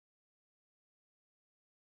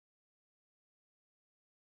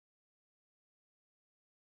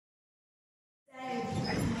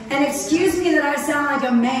And excuse me that I sound like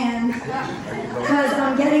a man, because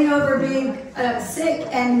I'm getting over being sick.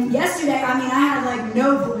 And yesterday, I had like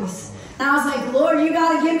no voice. And I was like, Lord, you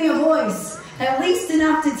got to give me a voice. At least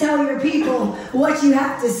enough to tell your people what you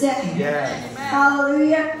have to say. Yes.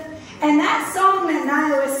 Hallelujah. And that song that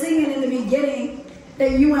Naya was singing in the beginning,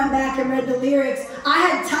 that you went back and read the lyrics, I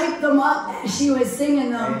had typed them up as she was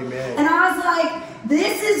singing them. Amen. And I was like,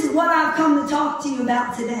 this is what I've come to talk to you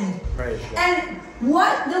about today. Praise God. And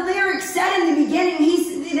what the lyrics said in the beginning,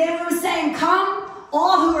 they were saying, come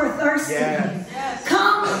all who are thirsty. Yes.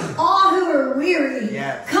 Come all who are weary.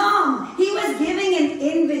 Yes. Come. He was giving an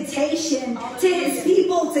invitation to his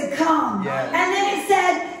people to come. Yes. And then it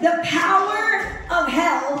said, the power of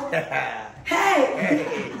hell,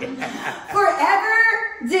 forever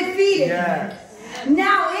defeated. Yes.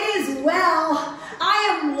 Now it is well.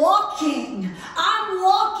 I am walking. I'm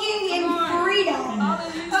walking in freedom.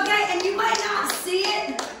 Okay, and you might not see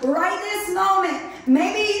it right this moment.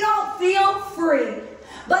 Maybe you don't feel free.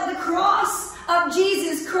 But the cross of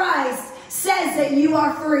Jesus Christ says that you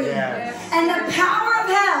are free. Yes. And the power of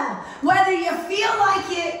hell, whether you feel like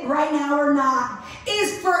it right now or not,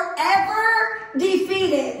 is forever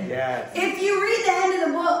defeated. Yes. If you read the end of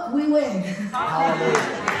the book, we win.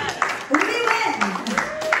 We win.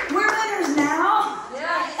 We're winners now.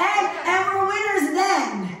 And we're winners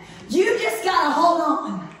then. You just got to hold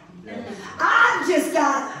on. I just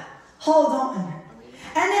got to hold on.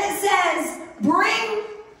 And then it says, bring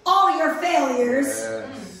all your failures.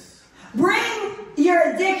 Yes. Bring your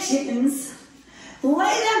addictions.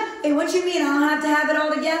 Lay them. Hey, what you mean? I don't have to have it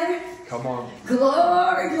all together? Come on.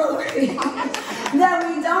 Glory, glory. That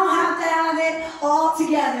we don't have to have it all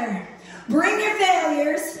together. Bring your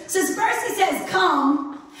failures. So first he says, come.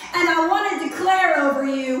 And I want to declare over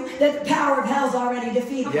you that the power of hell is already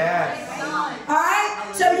defeated. Yes. All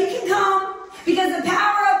right? So you can come because the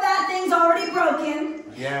power of that thing's already broken.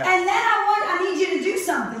 Yes. And then I need you to do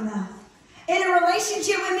something, though. In a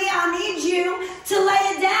relationship with me, I need you to lay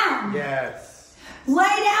it down. Yes. Lay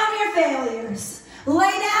down your failures.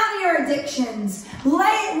 Lay down your addictions.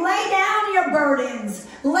 Lay down your burdens.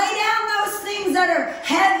 Lay down those things that are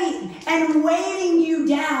heavy and weighing you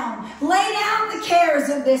down. Lay down the cares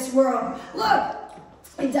of this world. Look,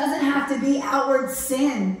 it doesn't have to be outward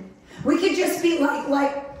sin. We could just be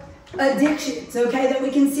like addictions, okay, that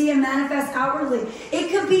we can see and manifest outwardly. It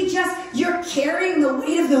could be just you're carrying the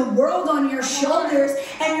weight of the world on your shoulders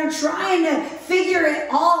and you're trying to figure it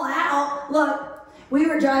all out. Look, we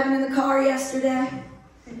were driving in the car yesterday.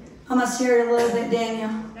 I'm going to share it a little bit, Daniel.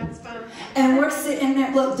 That's fine. And we're sitting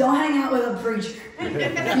there. Look, don't hang out with a preacher. You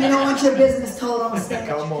don't want your business told on stage.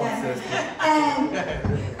 Come on, okay? sister.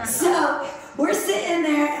 And so we're sitting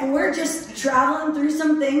there and we're just traveling through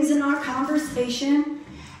some things in our conversation.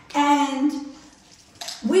 And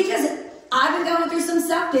I've been going through some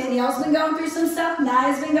stuff. Danielle's been going through some stuff.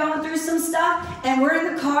 Naya's been going through some stuff. And we're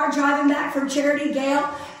in the car driving back from Charity Gale.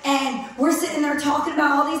 And we're sitting there talking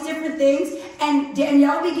about all these different things. And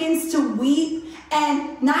Danielle begins to weep.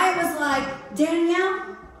 And Naya was like,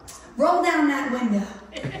 Danielle, roll down that window.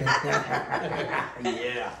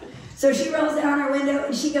 Yeah. So she rolls down her window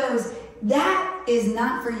and she goes, that is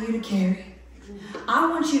not for you to carry. I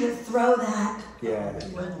want you to throw that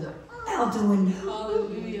out the window.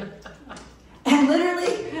 Hallelujah. And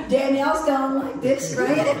literally, Danielle's going like this,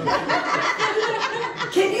 right?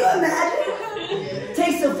 Can you imagine? It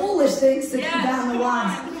takes the foolish things to come down the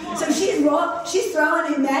wise. So she's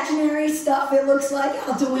throwing imaginary stuff, it looks like,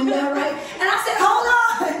 out the window, right? And I said, hold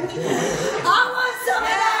on. I want some of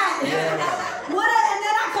that. And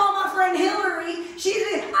then I called my friend Hillary.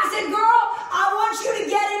 I said, girl, I want you to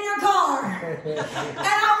get in your car.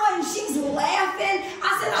 And she's laughing.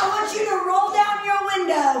 I said, I want you to roll down your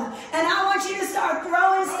window. And I want you to start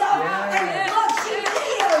throwing stuff out. And look, she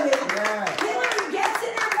videoed it. Hillary gets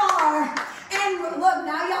in her car. And look,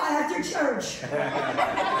 now y'all after church.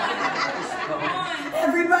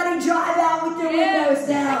 Everybody drive out with their windows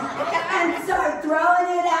down and start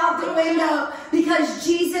throwing it out the window, because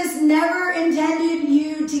Jesus never intended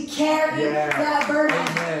you to carry that burden.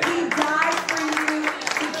 He died for you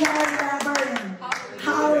to carry that burden.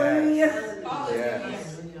 Hallelujah.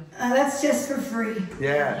 That's just for free.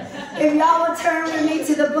 Yeah. If y'all will turn with me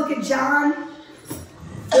to the book of John.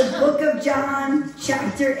 The book of John,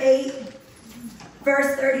 chapter 8,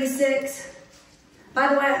 verse 36. By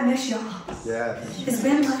the way, I miss y'all. Yes. It's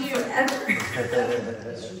been like forever.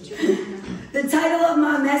 The title of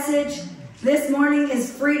my message this morning is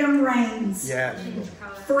Freedom Reigns. Yes.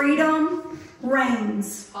 Freedom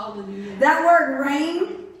reigns. Hallelujah. That word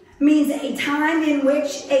reign means a time in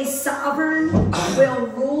which a sovereign will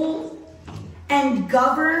rule and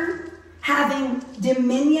govern, having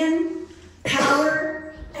dominion,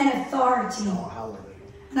 power, and authority. Oh, hallelujah.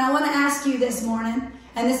 And I want to ask you this morning,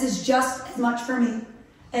 and this is just as much for me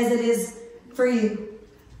as it is for you.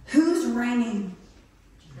 Who's reigning?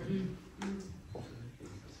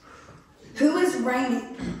 Who is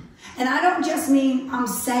reigning? And I don't just mean I'm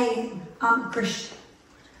saying I'm a Christian.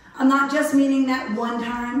 I'm not just meaning that one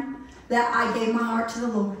time that I gave my heart to the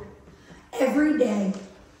Lord. Every day,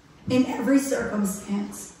 in every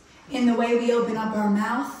circumstance, in the way we open up our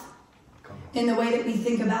mouth, in the way that we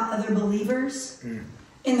think about other believers,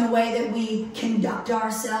 in the way that we conduct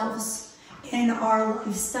ourselves, in our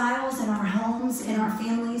lifestyles, in our homes, in our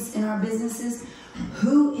families, in our businesses.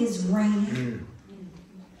 Who is reigning?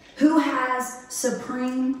 Who has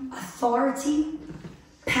supreme authority,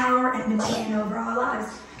 power, and dominion over our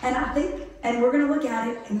lives? And I think, and we're going to look at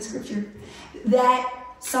it in the scripture, that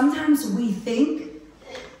sometimes we think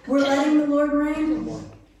we're letting the Lord reign.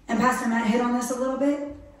 And Pastor Matt hit on this a little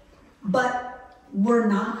bit, but we're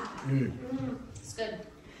not. It's good.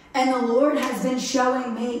 And the Lord has been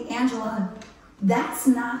showing me, Angela, that's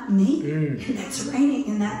not me that's reigning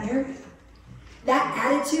in that area. That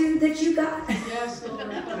attitude that you got. Yes, Lord.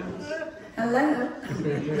 Hello.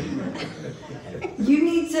 We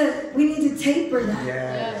need to taper that.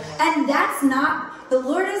 Yes. And that's not, the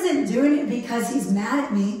Lord isn't doing it because he's mad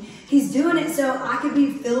at me. He's doing it so I could be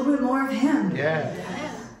filled with more of him. Yes.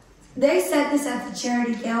 They said this at the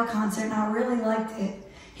Charity Gale concert, and I really liked it.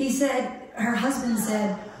 He said, her husband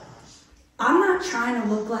said, I'm not trying to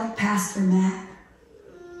look like Pastor Matt.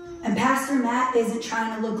 And Pastor Matt isn't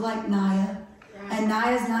trying to look like Naya. And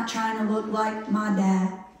Naya's not trying to look like my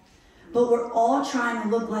dad. But we're all trying to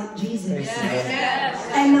look like Jesus.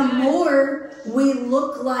 Yes. And the more we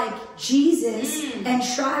look like Jesus and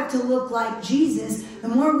strive to look like Jesus, the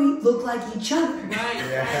more we look like each other. Right.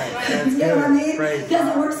 Yeah. You know what I mean? Praise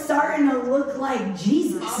Because we're starting to look like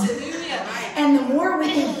Jesus. Hallelujah. And the more we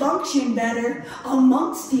can function better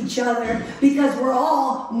amongst each other, because we're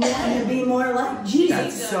all wanting to be more like Jesus.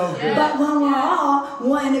 That's so good. But when we're all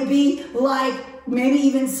wanting to be like maybe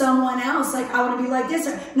even someone else, like I want to be like this,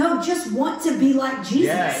 or no, just want to be like Jesus.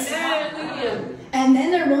 Yes. Hallelujah. And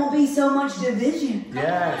then there won't be so much division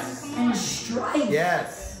Yes. and strife.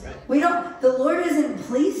 Yes. The Lord isn't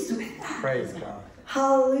pleased with that. Praise God.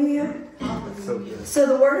 Hallelujah. That's so good. So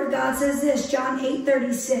the word of God says this, John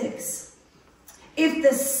 8:36. If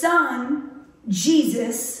the Son,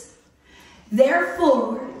 Jesus,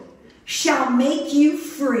 therefore, shall make you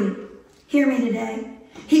free. Hear me today.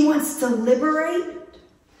 He wants to liberate,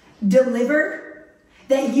 deliver,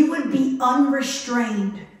 that you would be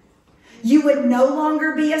unrestrained. You would no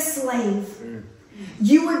longer be a slave.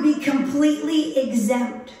 You would be completely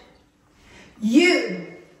exempt.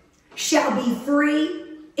 You shall be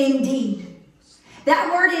free indeed.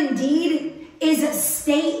 That word indeed is a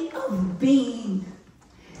state of being.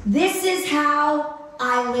 This is how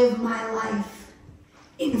I live my life,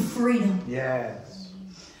 in freedom. Yes.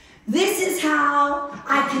 This is how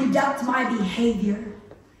I conduct my behavior,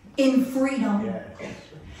 in freedom. Yes.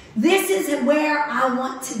 This is where I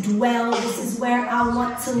want to dwell. This is where I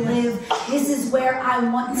want to live. This is where I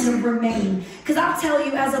want to remain. Because I'll tell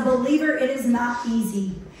you, as a believer, it is not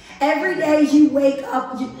easy. Every day you wake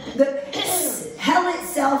up, hell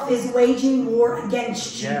itself is waging war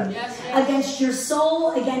against you. Yes. Against your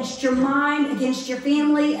soul, against your mind, against your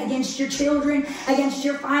family, against your children, against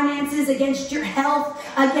your finances, against your health,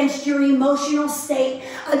 against your emotional state,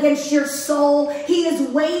 against your soul. He is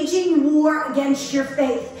waging war against your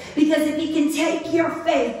faith. Because if he can take your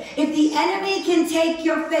faith, if the enemy can take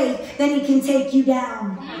your faith, then he can take you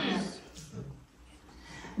down.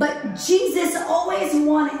 But Jesus always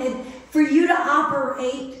wanted for you to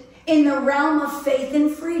operate in the realm of faith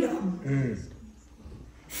and freedom.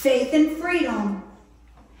 Faith and freedom.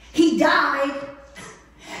 He died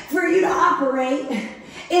for you to operate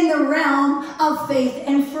in the realm of faith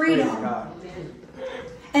and freedom.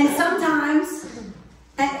 And sometimes,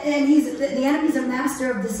 and the enemy's a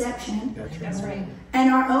master of deception. That's right.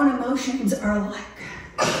 And our own emotions are like,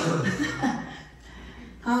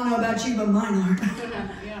 I don't know about you, but mine are.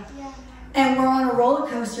 Yeah. And we're on a roller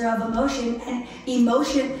coaster of emotion, and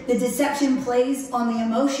emotion, the deception plays on the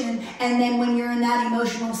emotion, and then when you're in that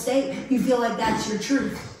emotional state, you feel like that's your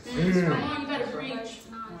truth. Come on, you better preach.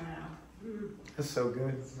 That's so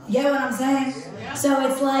good. You get what I'm saying? Yeah. So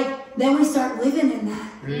it's like, then we start living in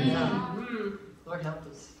that. Lord help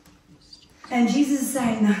us. And Jesus is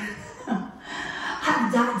saying, no, I've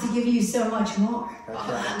I've died to give you so much more. That's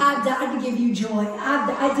right. I've died to give you joy. I've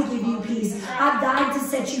died to give you peace. I've died to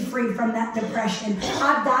set you free from that depression.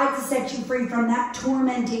 I've died to set you free from that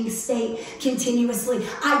tormenting state continuously.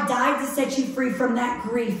 I died to set you free from that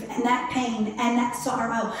grief and that pain and that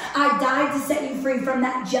sorrow. I died to set you free from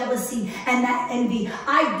that jealousy and that envy.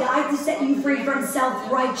 I died to set you free from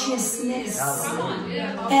self-righteousness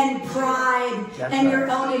and pride and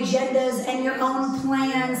your own agendas and your own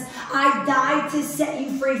plans. I died to set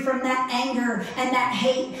you free from that anger and that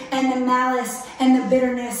hate and the malice and the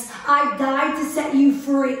bitterness. I died to set you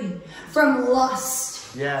free from lust.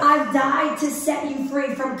 Yes. I've died to set you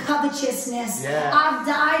free from covetousness. Yes. I've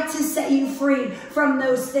died to set you free from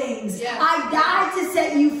those things. Yes. I've died to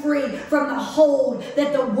set you free from the hold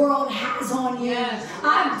that the world has on you. Yes.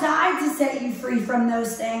 I've died to set you free from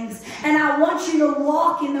those things. And I want you to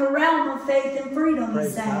walk in the realm of faith and freedom,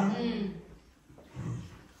 he's saying.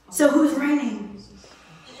 So who's reigning?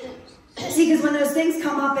 See, because when those things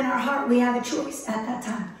come up in our heart, we have a choice at that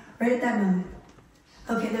time, right at that moment.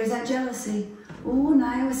 Okay, there's that jealousy. Ooh,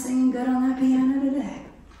 Naya was singing good on that piano today.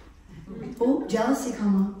 Ooh, jealousy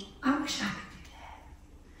come up. I wish I could do that.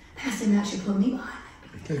 Pastor Matt should put me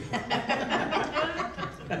behind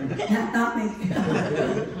that. Not me.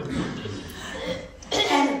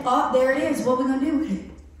 And there it is. What are we going to do with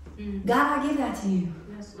it? God, I give that to you.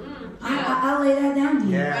 I lay that down to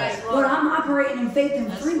you. Yes. Lord, I'm operating in faith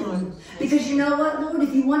and freedom. Because you know what, Lord?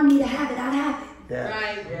 If you wanted me to have it, I'd have it. Yes.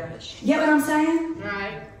 Right. Get what I'm saying?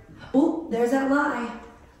 Right. Oh, there's that lie.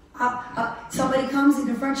 Somebody comes and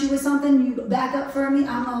confronts you with something, you back up for me,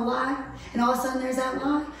 I'm going to lie. And all of a sudden there's that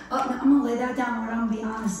lie. I'm going to lay that down, Lord. I'm going to be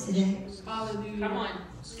honest today. Hallelujah. Come on.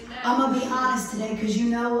 I'm going to be honest today because you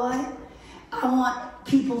know what? I want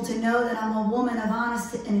people to know that I'm a woman of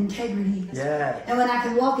honesty and integrity. Yeah. And when I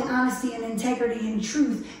can walk in honesty and integrity and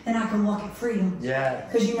truth, then I can walk in freedom. Yeah.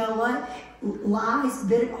 Because you know what? Lies,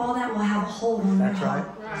 bitter, all that will have a hold on your heart.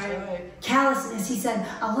 Right. Callousness, he said,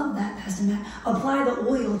 I love that, Pastor Matt. Apply the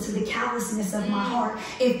oil to the callousness of my heart.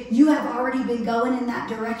 If you have already been going in that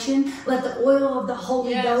direction, let the oil of the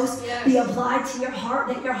Holy Ghost be applied to your heart,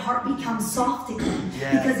 that your heart becomes soft again.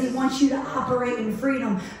 Yes. Because he wants you to operate in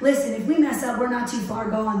freedom. Listen, if we mess up, we're not too far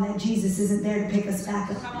gone that Jesus isn't there to pick us back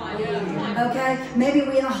up. Come on. Yeah. Okay? Maybe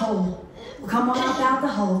we're in a hole. Come on up out the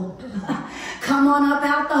hole. Come on up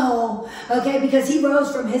out the hole. Okay? Because he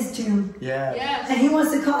rose from his tomb. Yeah. Yes. And he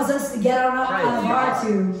wants to cause us to get on up out of our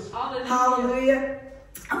tomb. Hallelujah. Hallelujah.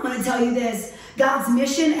 I'm going to tell you this. God's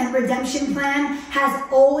mission and redemption plan has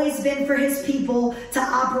always been for his people to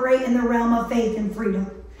operate in the realm of faith and freedom.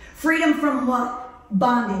 Freedom from what?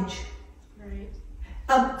 Bondage. Right.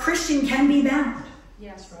 A Christian can be bound.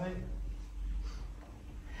 Yes. Right.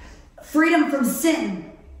 Freedom from sin.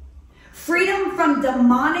 Freedom from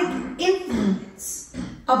demonic influence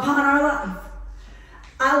upon our life.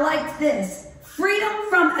 I like this. Freedom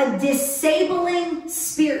from a disabling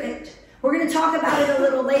spirit. We're going to talk about it a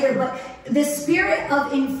little later, but the spirit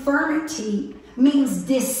of infirmity means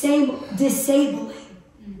disabling.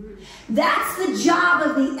 That's the job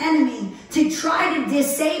of the enemy, to try to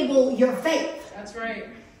disable your faith. That's right.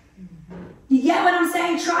 You get what I'm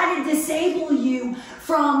saying? Try to disable you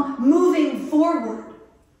from moving forward.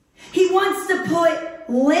 He wants to put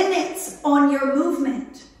limits on your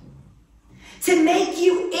movement, to make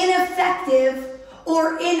you ineffective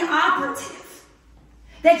or inoperative,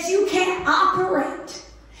 that you can't operate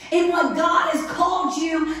in what God has called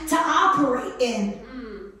you to operate in.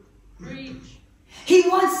 Preach. He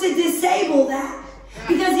wants to disable that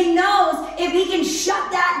because he knows if he can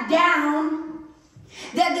shut that down,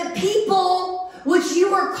 that the people which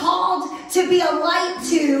you are called to be a light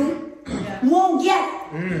to won't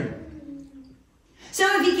get it. So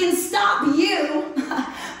if he can stop you,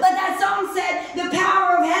 like that song said, the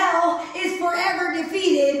power of hell is forever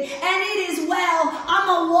defeated, and it is well. I'm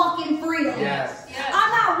going to walk in freedom. Yes.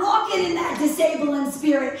 I'm not walking in that disabling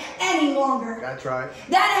spirit any longer. That's right.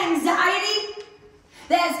 That anxiety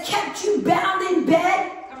that has kept you bound in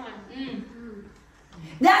bed, Come on.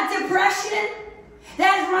 that depression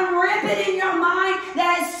that has run rampant in your mind,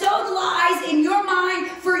 that has sowed lies in your mind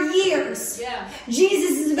for years. Yeah.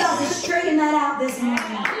 Jesus is about to straighten that out this morning.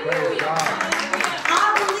 Praise God.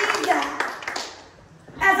 I believe that.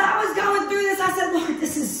 As I was going through this, I said, Lord,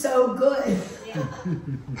 this is so good.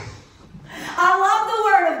 I love the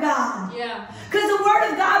Word of God. Yeah. Because the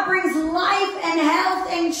Word of God brings life and health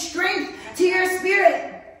and strength to your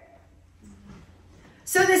spirit.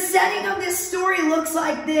 So the setting of this story looks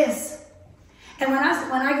like this. And when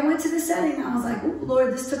I went to the setting, I was like, oh,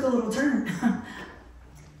 Lord, this took a little turn.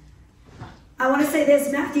 I want to say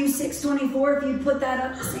this, Matthew 6:24, if you put that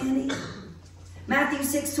up, Sandy. Matthew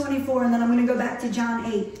 6:24, and then I'm going to go back to John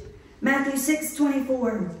 8. Matthew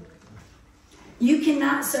 6:24. You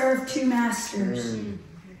cannot serve two masters.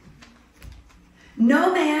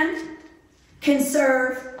 No man can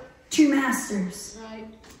serve two masters. Right.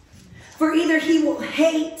 For either he will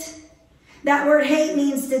hate, that word hate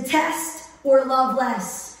means detest or love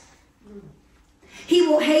less. He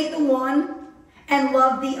will hate the one and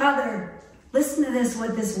love the other. Listen to this,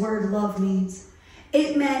 what this word love means.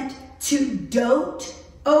 It meant to dote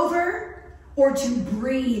over or to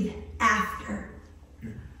breathe after.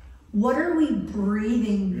 What are we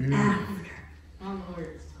breathing after? Oh,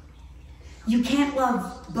 Lord. You can't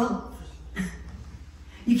love both.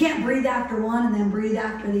 You can't breathe after one and then breathe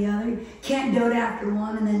after the other. You can't dote after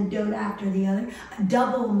one and then dote after the other. A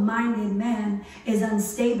double-minded man is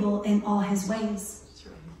unstable in all his ways. That's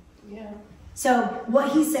right. Yeah. So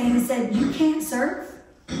what he's saying is that you can't serve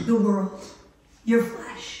the world, your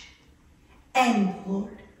flesh, and the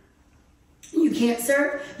Lord. You can't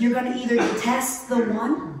serve. You're going to either detest the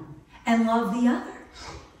one and love the other.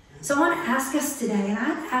 So I want to ask us today, and I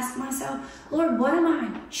have to ask myself, Lord, what am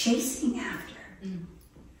I chasing after?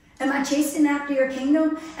 Am I chasing after your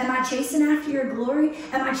kingdom? Am I chasing after your glory?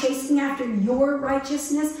 Am I chasing after your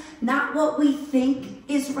righteousness? Not what we think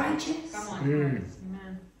is righteous. Come on. Amen.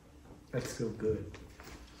 That's so good.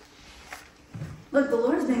 Look, the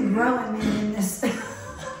Lord's been growing me in this.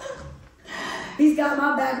 He's got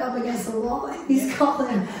my back up against the wall. He's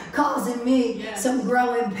causing me some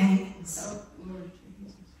growing pains. Oh, Lord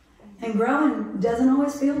Jesus. And growing doesn't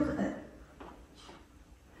always feel good.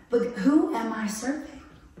 But who am I serving?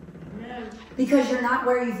 Amen. Because you're not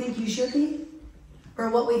where you think you should be, or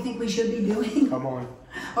what we think we should be doing, Come on.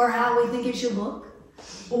 or how we think it should look,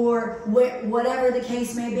 or whatever the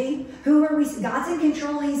case may be. Who are we? God's in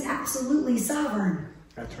control. He's absolutely sovereign.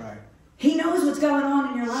 That's right. He knows what's going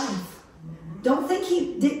on in your life. Don't think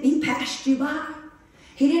he passed you by.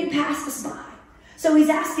 He didn't pass us by. So he's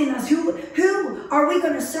asking us, who are we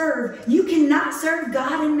going to serve? You cannot serve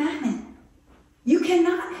God and mammon. You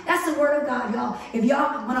cannot. That's the word of God, y'all. If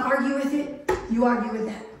y'all want to argue with it, you argue with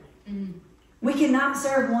that. We cannot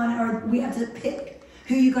serve one, or we have to pick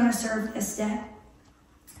who you're going to serve instead.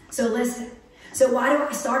 So listen. So why do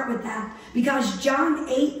I start with that? Because John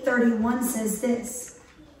 8:31 says this.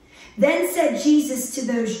 Then said Jesus to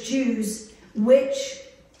those Jews which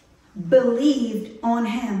believed on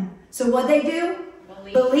him. So what they do?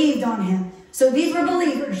 Believed on him. So these were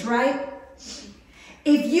believers, right?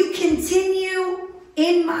 If you continue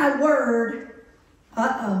in my word,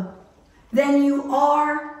 then you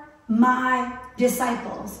are my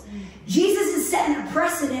disciples. Jesus is setting a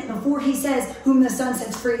precedent before he says, whom the Son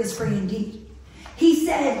sets free is free indeed. He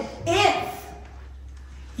said, if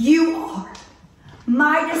you are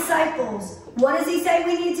my disciples, what does he say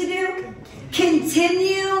we need to do?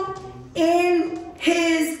 Continue in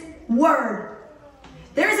his word.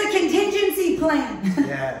 There's a contingency plan.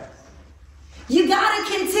 Yes. You got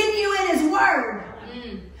to continue in his word.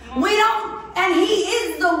 We don't, and he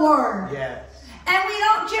is the word. Yes. And we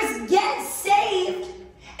don't just get saved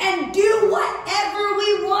and do whatever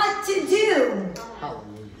we want to do.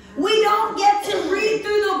 Hallelujah. We don't get to read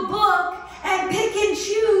through the book and pick and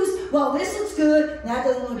choose. Well, this looks good. That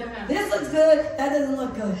doesn't look good. This looks good. That doesn't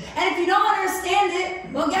look good. And if you don't understand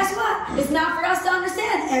it, well, guess what? It's not for us to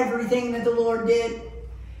understand everything that the Lord did.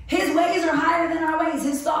 His ways are higher than our ways.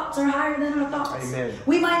 His thoughts are higher than our thoughts. Amen.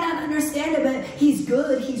 We might not understand it, but he's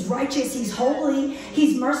good. He's righteous. He's holy.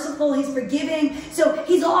 He's merciful. He's forgiving. So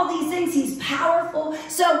he's all these things. He's powerful.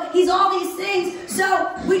 So he's all these things.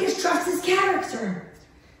 So we just trust his character.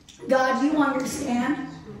 God, you understand.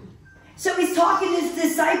 So he's talking to his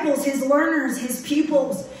disciples, his learners, his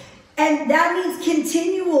pupils. And that means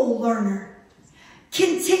continual learner.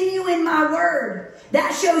 Continue in my word.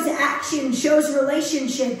 That shows action, shows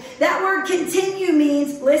relationship. That word continue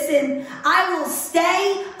means, listen, I will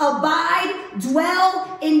stay, abide,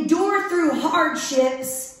 dwell, endure through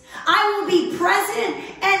hardships. I will be present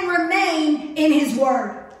and remain in his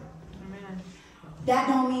word. Amen. That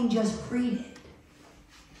don't mean just read it.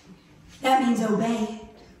 That means obey it.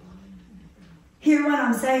 Hear what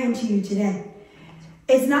I'm saying to you today.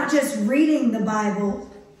 It's not just reading the Bible.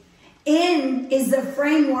 In is the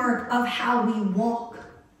framework of how we walk.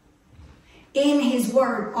 In his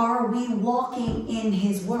word. Are we walking in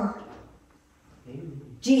his word?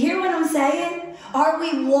 Do you hear what I'm saying? Are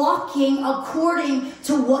we walking according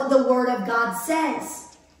to what the word of God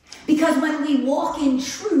says? Because when we walk in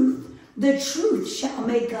truth, the truth shall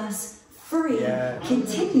make us free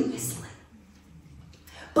continuously.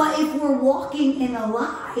 But if we're walking in a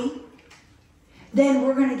lie, then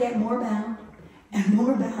we're going to get more bound and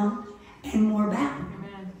more bound and more bound.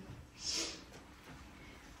 Amen.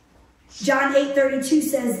 John 8:32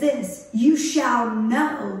 says this, you shall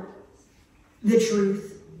know the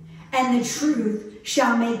truth, and the truth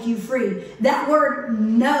shall make you free. That word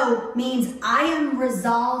know means I am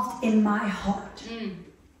resolved in my heart.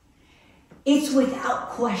 It's without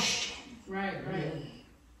question. Right.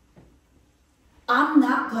 I'm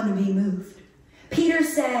not going to be moved. Peter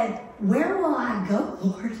said, where will I go,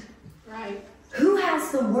 Lord? Right. Who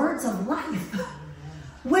has the words of life?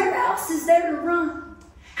 Where else is there to run?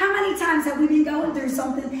 How many times have we been going through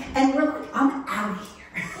something and we're like, I'm out of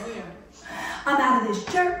here. Oh, yeah. I'm out of this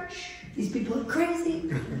church. These people are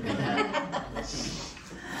crazy.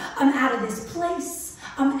 I'm out of this place.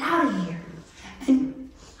 I'm out of here. And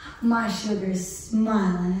my sugar's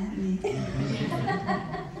smiling at me.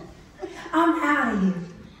 I'm out of here.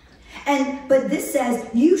 But this says,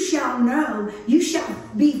 you shall know, you shall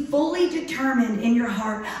be fully determined in your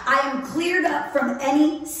heart. I am cleared up from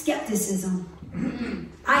any skepticism.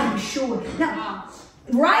 I am sure. Now,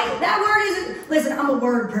 right? That word isn't, listen, I'm a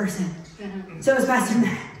word person. So is Pastor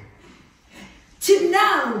Matt. To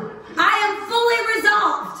know, I am fully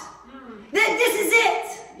resolved that this is it.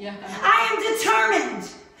 Yeah. I am determined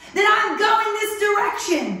that I'm going this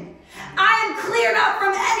direction. I am cleared up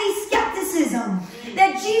from any skepticism.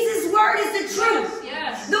 That Jesus' word is the truth,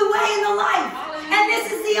 Yes. the way and the life. Hallelujah. And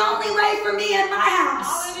this is the only way for me in my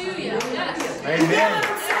house. Hallelujah. Yes. You get what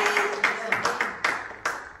I'm saying?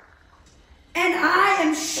 And I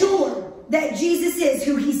am sure that Jesus is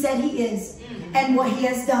who he said he is and what he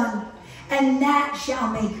has done. And that shall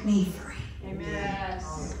make me free. Amen.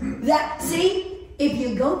 Yes. That, see, if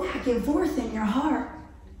you go back and forth in your heart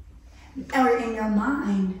or in your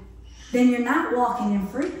mind, then you're not walking in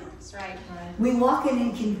freedom. That's right. We're walking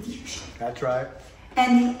in confusion. That's right.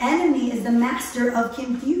 And the enemy is the master of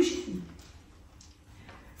confusion.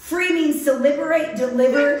 Free means to liberate,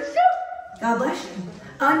 deliver. God bless you.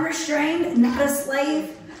 Unrestrained, not a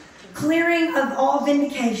slave. Clearing of all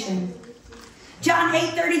vindication. John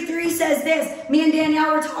 8:33 says this. Me and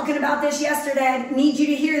Danielle were talking about this yesterday. I need you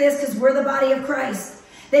to hear this because we're the body of Christ.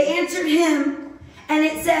 They answered him, and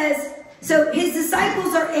it says, so his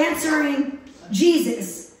disciples are answering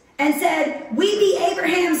Jesus and said, we be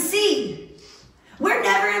Abraham's seed. We're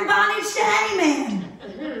never in bondage to any man.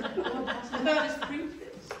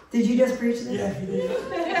 Did you just preach this? Yeah.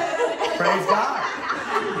 Praise God.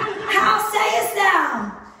 How sayest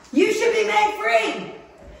thou? You should be made free.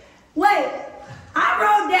 Wait, I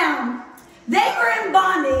wrote down, they were in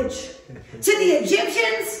bondage to the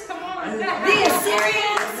Egyptians, the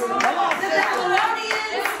Assyrians, the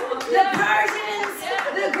Babylonians, the Persians,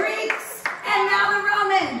 the Greeks, and now the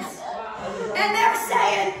Romans. And they're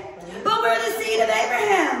saying, but we're the seed of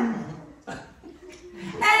Abraham.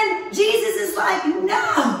 And Jesus is like,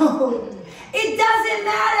 no, it doesn't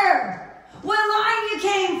matter what line you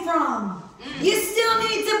came from. You still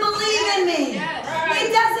need to believe in me.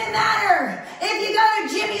 It doesn't matter if you go to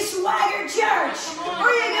Jimmy Swagger Church or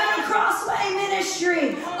you go to Crossway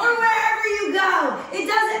Ministry or wherever you go. It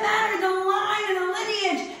doesn't matter the line and the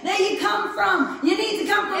lineage that you come from. You need to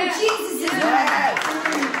come from Jesus' way.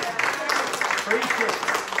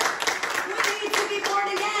 We need to be born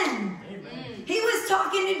again. He was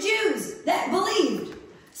talking to Jews that believed.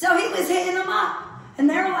 So he was hitting them up. And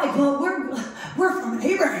they were like, well, we're from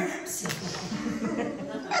Abraham's.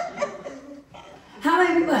 How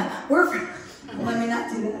many people? We're from... Let me not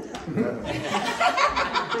do that.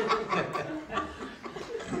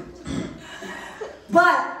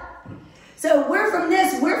 But, so we're from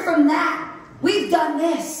this, we're from that. We've done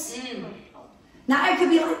this. Now I could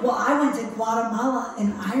be like, well, I went to Guatemala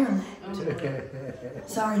and Ireland.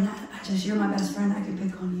 Sorry, Nat. You're my best friend. I could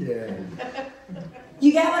pick on you. Yeah.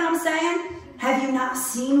 You get what I'm saying? Have you not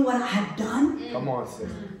seen what I have done? Come on,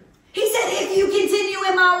 sister. He said, if you continue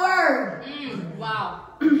in my word. Wow.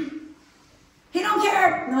 He don't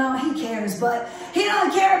care. No, he cares, but he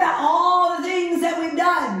don't care about all the things that we've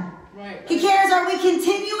done. Right. He cares, are we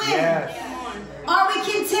continuing? Yes. Are we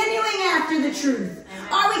continuing after the truth?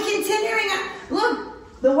 Are we continuing?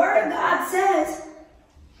 Look, the word of God says,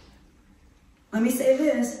 let me say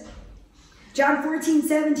this. John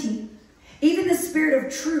 14:17. Even the Spirit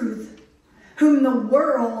of truth, whom the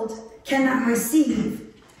world cannot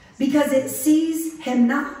receive, because it sees him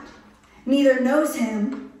not, neither knows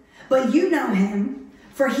him, but you know him,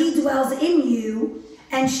 for he dwells in you,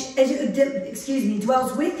 and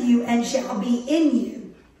dwells with you, and shall be in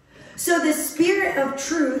you. So the Spirit of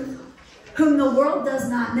truth, whom the world does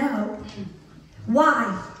not know.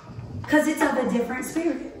 Why? Because it's of a different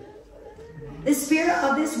spirit. The spirit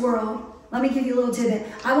of this world. Let me give you a little tidbit.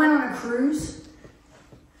 I went on a cruise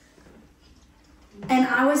And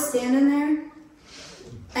I was standing there,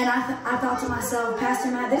 and I thought to myself, Pastor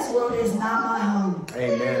Matt, this world is not my home.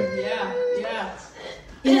 Amen. Yeah. Yeah.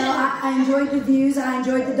 You know, I enjoyed the views, I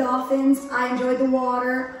enjoyed the dolphins, I enjoyed the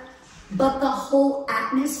water, but the whole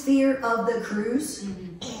atmosphere of the cruise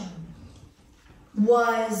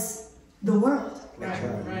was the world.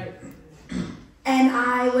 Right. And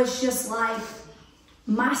I was just like,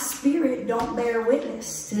 my spirit don't bear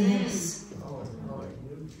witness to this.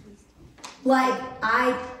 Like,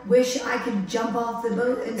 I wish I could jump off the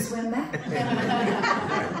boat and swim back.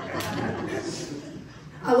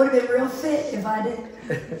 I would have been real fit if I did.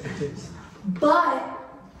 But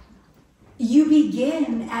you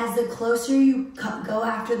begin, as the closer you go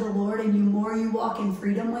after the Lord and the more you walk in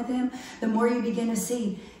freedom with Him, the more you begin to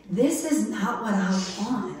see, this is not what I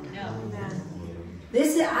want. No.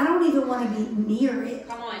 I don't even want to be near it.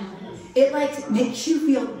 Come on. It like makes you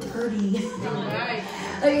feel dirty. Right.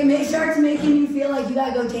 Like it starts making you feel like you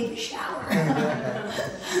gotta go take a shower.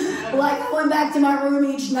 Like I went back to my room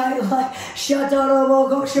each night, like shut up,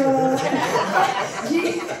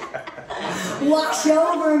 wash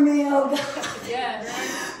over me, oh God.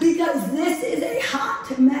 Yes. Because this is a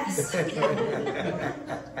hot mess.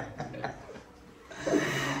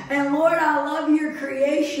 And Lord, I love your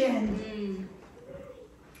creation.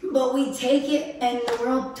 But we take it and the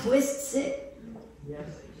world twists it. Yes.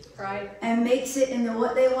 Right. And makes it into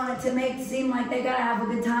what they want it to make it seem like they gotta have a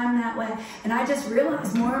good time that way. And I just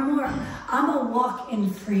realized more and more, I'm a walk in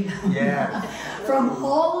freedom. Yeah. From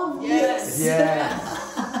all of this. Yes.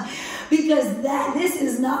 Because this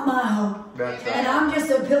is not my home. That's right. And I'm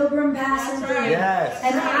just a pilgrim passing through. Yes.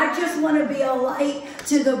 And I just want to be a light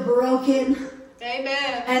to the broken.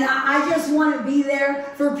 Amen. And I just want to be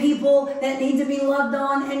there for people that need to be loved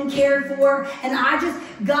on and cared for. And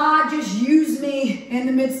God just used me in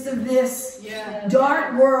the midst of this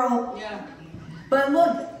dark world. Yeah. But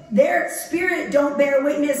look, their spirit don't bear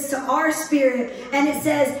witness to our spirit. And it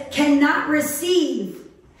says, cannot receive.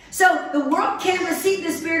 So the world can't receive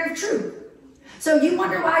the spirit of truth. So you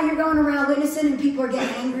wonder why you're going around witnessing and people are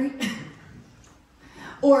getting angry?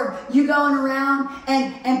 Or you going around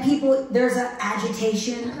and people, there's an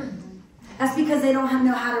agitation. That's because they don't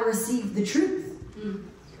know how to receive the truth.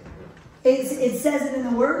 It says it in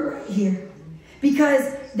the word right here. Because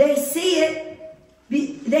they see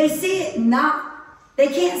it not. They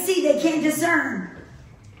can't see, they can't discern.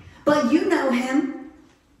 But you know Him.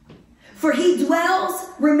 For He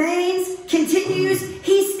dwells, remains, continues.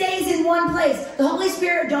 He stays in one place. The Holy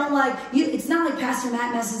Spirit don't like you. It's not like Pastor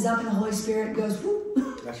Matt messes up and the Holy Spirit goes, whoop.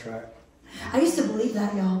 That's right. I used to believe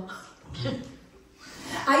that, y'all.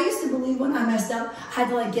 I used to believe when I messed up, I had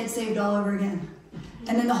to like get saved all over again.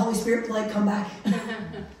 And then the Holy Spirit would like come back.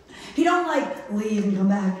 He don't like leave and come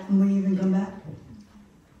back and leave and come back.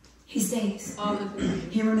 He stays.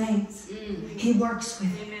 He remains. He works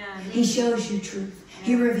with it. He shows you truth.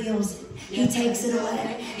 He reveals it. He takes it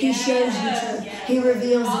away. He shows you truth. He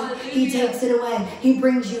reveals it. He takes it away. He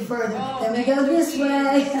brings you further. Then we go this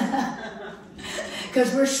way.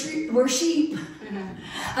 Because we're sheep.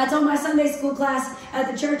 I told my Sunday school class at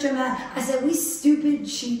the church I'm at, I said, we stupid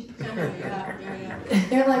sheep.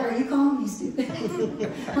 They're like, are you calling me stupid?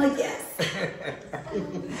 I'm like, yes.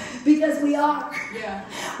 Because we are. Yeah.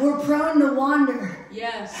 We're prone to wander.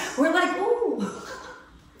 Yes. We're like, ooh.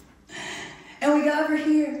 And we go over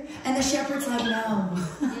here, and the shepherd's like, no.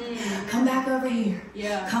 Come back over here.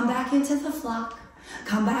 Yeah. Come back into the flock.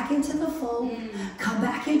 Come back into the fold. Come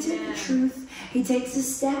back into the truth. He takes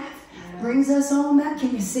his staff, brings us home back.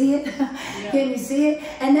 Can you see it? Can you see it?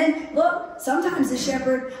 And then, look, sometimes the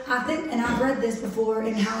shepherd, I think, and I've read this before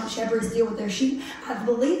in how shepherds deal with their sheep. I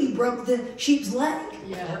believe he broke the sheep's leg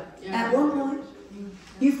at one point.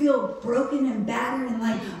 You feel broken and battered and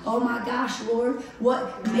like, oh my gosh, Lord,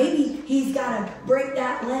 what? Maybe he's got to break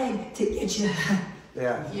that leg to get you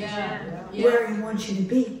where he wants you to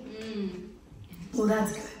be. Well,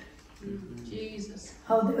 that's good. Jesus.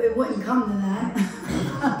 Oh, it wouldn't come to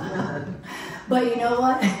that. But you know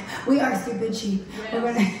what? We are stupid sheep. Yes. We're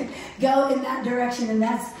going to go in that direction,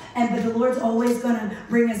 but the Lord's always going to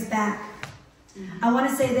bring us back. I want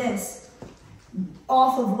to say this.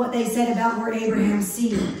 Off of what they said about we're Abraham's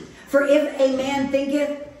seed. For if a man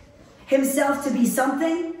thinketh himself to be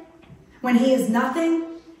something, when he is nothing,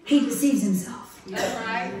 he deceives himself. That's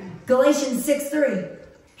right. Galatians 6:3.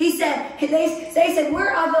 He said, they said,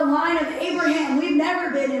 we're of the line of Abraham. We've never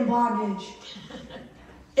been in bondage.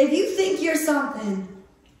 If you think you're something,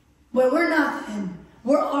 when we're nothing,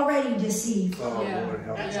 we're already deceived. Oh, Lord,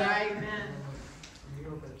 help That's us. right.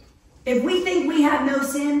 If we think we have no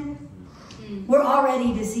sin, we're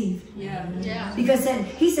already deceived. Yeah. Yeah. Because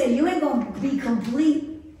he said, you ain't going to be complete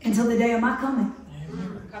until the day of my coming.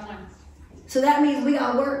 Come on. So that means we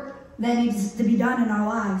got work that needs to be done in our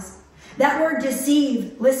lives. That word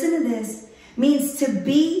deceive, listen to this, means to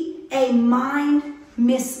be a mind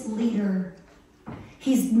misleader.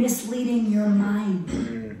 He's misleading your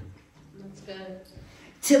mind. That's good.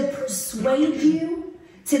 To persuade you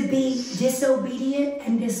to be disobedient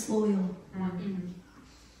and disloyal.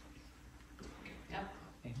 Yep.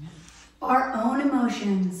 Our own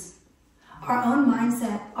emotions, our own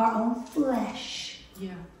mindset, our own flesh.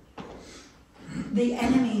 Yeah. The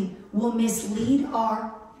enemy will mislead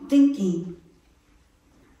our thinking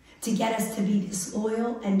to get us to be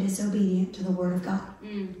disloyal and disobedient to the Word of God.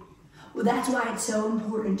 Well, that's why it's so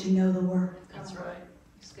important to know the Word. That's right.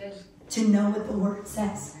 It's good. To know what the Word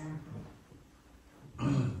says.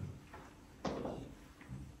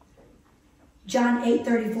 John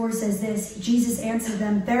 8:34 says this, Jesus answered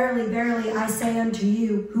them, verily, verily, I say unto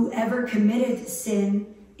you, whoever committeth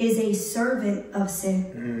sin is a servant of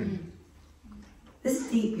sin. This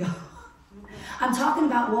is deep, y'all. I'm talking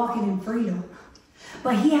about walking in freedom.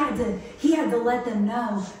 But he had to let them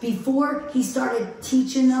know before he started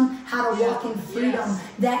teaching them how to walk in freedom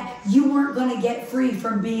that you weren't going to get free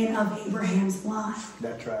from being of Abraham's line.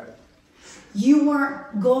 That's right. You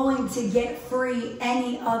weren't going to get free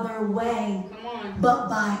any other way but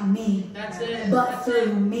by me. That's it. But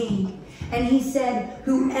through me. And he said,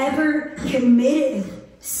 whoever committed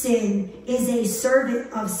sin is a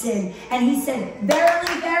servant of sin. And he said,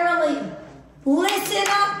 verily, verily, listen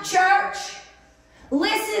up, church.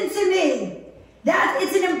 Listen to me. That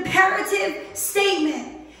it's an imperative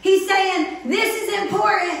statement. He's saying, this is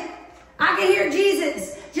important. I can hear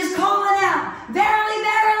Jesus just calling out, verily,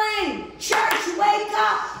 verily, church, wake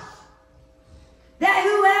up. That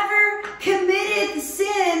whoever committed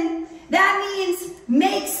sin, that means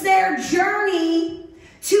makes their journey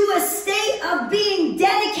to a state of being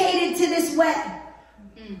dedicated to this way.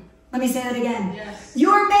 Let me say that again. Yes.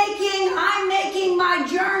 I'm making my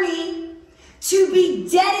journey to be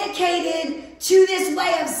dedicated to this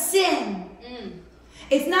way of sin.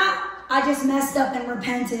 It's not, I just messed up and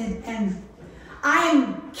repented and I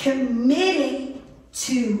am committing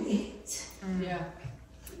to it. Yeah.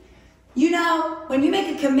 You know, when you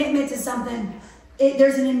make a commitment to something,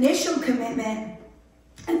 there's an initial commitment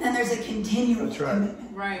and then there's a continual commitment.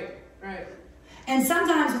 Right, right. And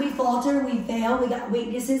sometimes we falter, we fail, we got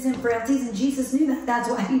weaknesses and frailties, and Jesus knew that. That's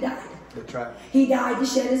why he died. That's right. He died to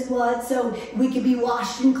shed his blood so we could be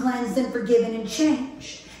washed and cleansed and forgiven and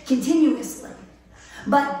changed continuously.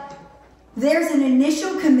 But there's an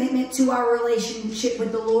initial commitment to our relationship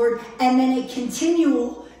with the Lord and then a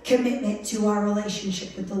continual commitment to our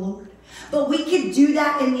relationship with the Lord. But we could do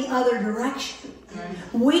that in the other direction. Right.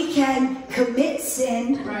 We can commit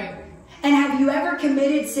sin. Right. And have you ever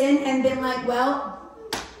committed sin and been like, well,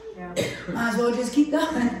 might as well just keep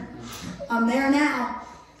going. I'm there now.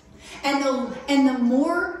 And the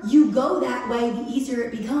more you go that way, the easier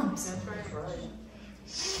it becomes. That's right.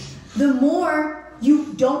 The more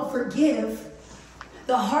you don't forgive,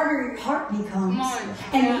 the harder your heart becomes.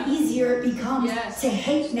 And the easier it becomes to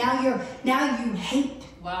hate. Now you hate.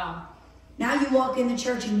 Wow. Now you walk in the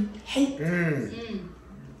church and you hate.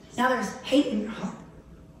 Now there's hate in your heart.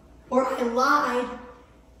 Or I lied,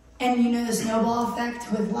 and you know the snowball effect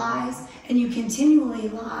with lies, and you continually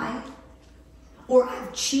lie. Or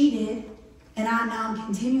I've cheated, and now I'm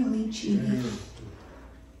continually cheating.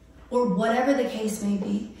 Or whatever the case may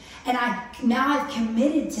be. And I've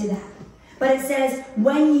committed to that. But it says,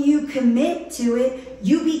 when you commit to it,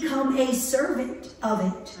 you become a servant of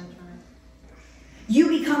it. You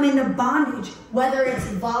become into bondage, whether it's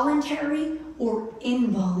voluntary or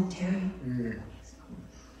involuntary.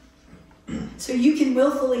 So you can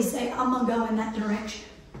willfully say, I'm going to go in that direction.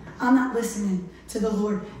 I'm not listening to the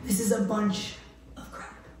Lord. This is a bunch of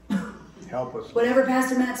crap. Help us. Whatever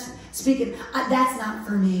Pastor Matt's speaking, that's not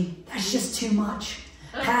for me. That's just too much.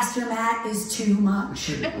 Pastor Matt is too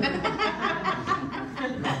much.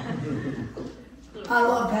 I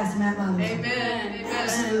love Pastor Matt, by the way. Amen.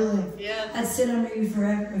 Absolutely. Yes. I'd sit under you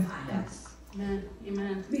forever if I could. Amen.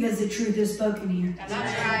 Amen. Because the truth is spoken here.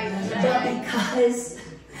 That's right.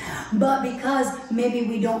 But because maybe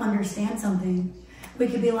we don't understand something, we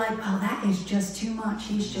could be like, oh, that is just too much.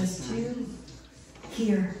 He's just too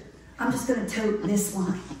here. I'm just going to tote this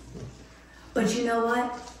line. But you know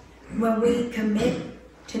what? When we commit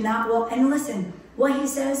to not walk, and listen, what he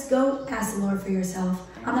says, go ask the Lord for yourself.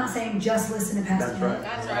 I'm not saying just listen to Pastor Matt.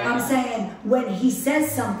 That's right. I'm saying when he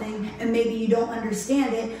says something and maybe you don't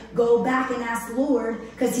understand it, go back and ask the Lord,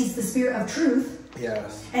 because he's the Spirit of truth.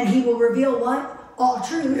 Yes. And he will reveal what? All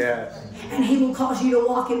truth. Yes. And he will cause you to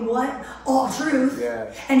walk in what? All truth.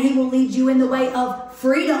 Yes. And he will lead you in the way of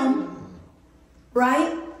freedom.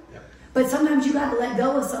 Right? Yep. But sometimes you got to let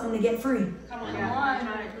go of something to get free. Come on.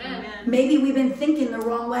 Amen. Maybe we've been thinking the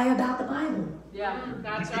wrong way about the Bible. Yeah,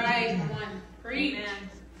 that's right. Come on. Preach.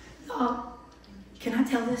 Oh, can I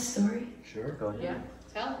tell this story? Sure. Go ahead. Yeah.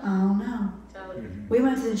 Tell. Oh no. Tell it. We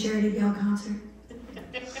went to the Charity Gale concert.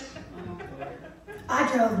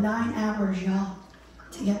 I drove 9 hours, y'all,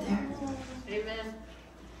 to get there. Amen.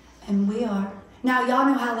 And we are. Now, y'all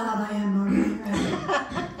know how loud I am normally,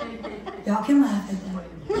 right? Y'all can laugh at that.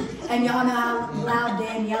 And y'all know how loud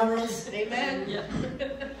Danielle is. Amen.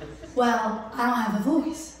 Well, I don't have a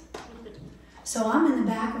voice. So I'm in the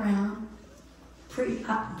background preaching.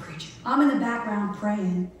 I'm in the background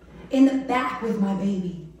praying. In the back with my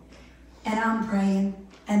baby. And I'm praying.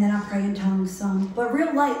 And then I pray in tongues some. But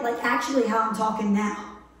real light, like actually how I'm talking now.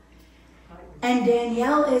 And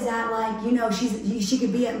Danielle is at like, you know, she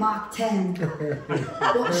could be at Mach 10.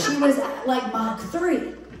 Well, she was at like Mach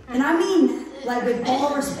 3. And I mean that, like with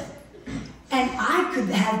all respect. And I could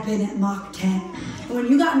have been at Mach 10. And when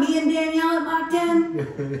you got me and Danielle at Mach 10,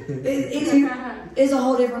 it's a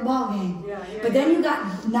whole different ballgame. But then you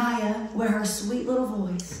got Naya with her sweet little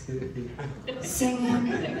voice,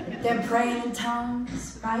 singing, they're praying in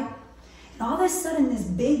tongues, right? And all of a sudden, this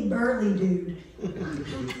big burly dude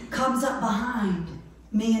comes up behind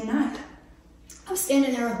me and Naya. I'm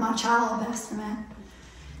standing there with my child, Pastor Matt,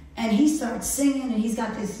 and he starts singing, and he's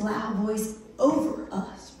got this loud voice over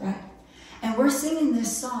us, right? And we're singing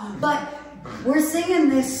this song, but we're singing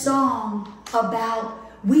this song about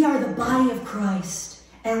we are the body of Christ.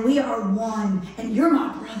 And we are one, and you're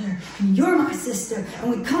my brother, and you're my sister,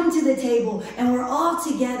 and we come to the table, and we're all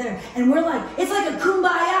together, and we're like, it's like a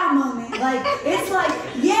kumbaya moment, like, it's like,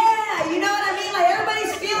 yeah, you know what I mean, like,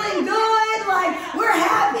 everybody's feeling good, like, we're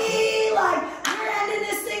happy, like, we're ending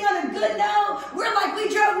this thing on a good note, we're like, we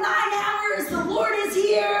drove 9 hours, the Lord is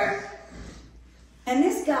here, and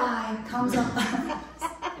this guy comes up,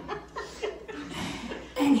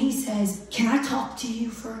 and he says, can I talk to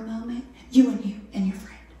you for a moment? You and your friend.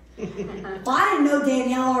 Well, I didn't know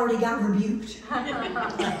Danielle already got rebuked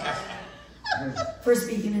for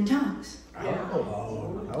speaking in tongues.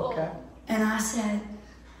 Oh, okay. And I said,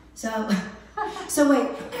 so wait,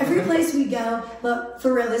 every place we go, look,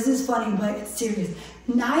 for real, this is funny, but it's serious.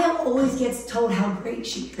 Naya always gets told how great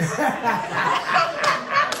she is.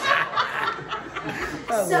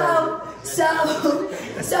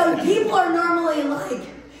 So people are normally like,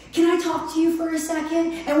 can I talk to you for a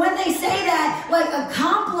second? And when they say that, like a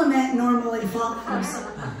compliment normally follows.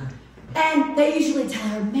 And they usually tell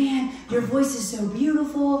her, man, your voice is so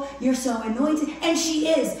beautiful. You're so anointed. And she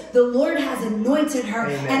is. The Lord has anointed her.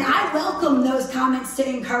 Amen. And I welcome those comments to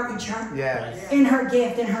encourage her. Yes. In her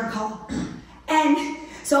gift, in her call. And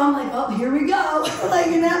so I'm like, oh, here we go. Like,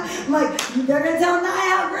 you know, I'm like, they're going to tell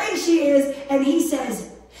Naya how great she is. And he says,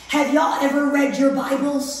 have y'all ever read your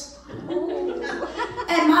Bibles?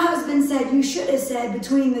 And my husband said, you should have said,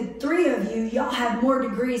 between the three of you, y'all have more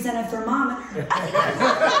degrees than a thermometer.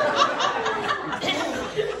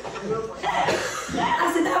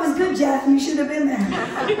 I said, that was good, Jeff. You should have been there.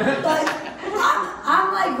 But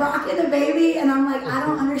I'm like rocking the baby, and I'm like, I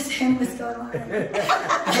don't understand what's going on.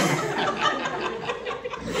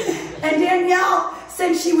 And Danielle,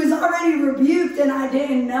 since she was already rebuked and I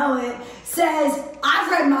didn't know it, says, I've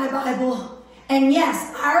read my Bible, and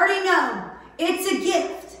yes, I already know. It's a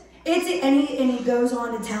gift. And he goes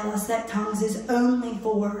on to tell us that tongues is only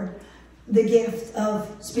for the gift of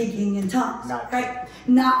speaking in tongues, right?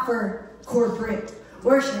 Not for corporate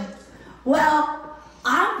worship. Well,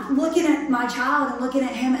 I'm looking at my child and looking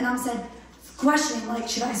at him, and I'm saying, questioning, like,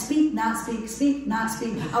 should I speak, not speak, speak, not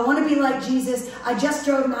speak? I want to be like Jesus. I just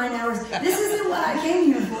drove 9 hours. This isn't what I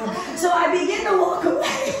came here for. So I begin to walk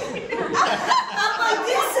away. I'm like,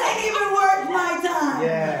 this ain't even worth my time.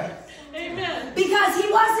 Yeah. Amen. Because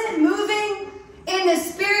he wasn't moving in the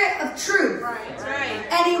spirit of truth. Right. That's right.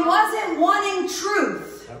 And he wasn't wanting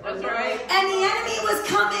truth. That's right. And the enemy was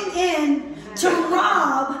coming in to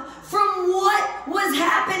rob from what was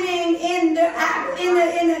happening in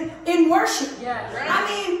worship. Yeah, right. I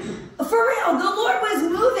mean, for real, the Lord was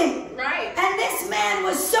moving. Right. And this man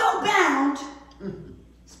was so bound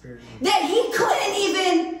that he couldn't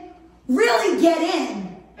even really get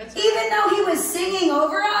in. That's right. Even though he was singing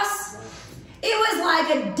over us, it was like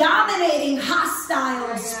a dominating,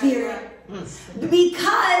 hostile spirit.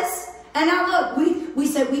 Because And now look, we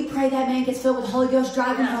said we pray that man gets filled with the Holy Ghost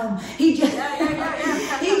driving home. He just,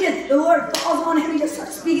 the Lord falls on him. He just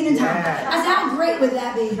starts speaking in tongues. I said, how great would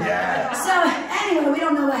that be? So anyway, we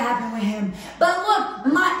don't know what happened with him. But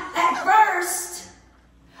look, at first,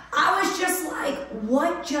 I was just like,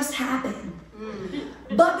 what just happened?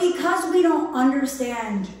 But because we don't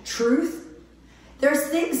understand truth, there's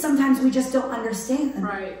things sometimes we just don't understand.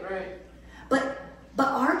 Right. But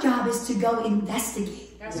our job is to go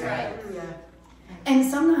investigate. That's right. Yeah. And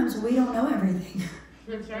sometimes we don't know everything.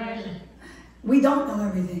 That's right. We don't know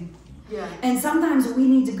everything. Yeah. And sometimes we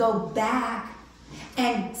need to go back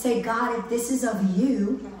and say, God, if this is of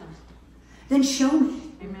you, then show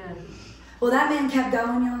me. Amen. Well, that man kept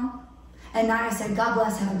going, y'all. And Naya said, God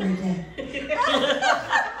bless, have a great day.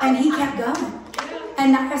 And he kept going.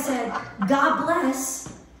 And Naya said, God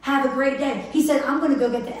bless, have a great day. He said, I'm going to go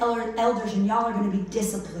get the elders and y'all are going to be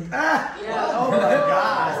disciplined. Yeah. Oh my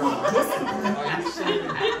God. Disciplined?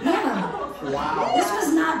 Yeah. Wow. This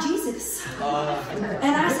was not Jesus.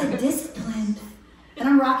 And I said, disciplined. And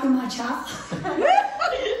I'm rocking my child.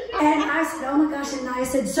 And I said, oh my gosh. And I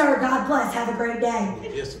said, sir, God bless, have a great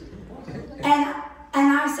day. And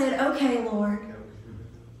I said, okay, Lord,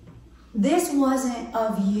 this wasn't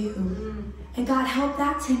of you. And God, help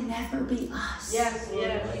that to never be us. Yes,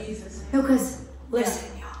 Jesus. No, because,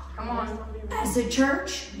 listen, y'all. Come on. As a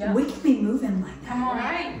church, we can be moving like that. Come on.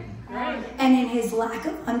 Right. And in his lack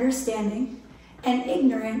of understanding and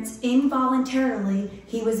ignorance, involuntarily,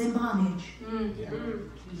 he was in bondage.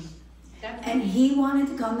 And he wanted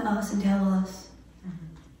to come to us and tell us.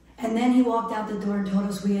 And then he walked out the door and told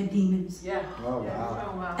us we had demons. Yeah. Oh,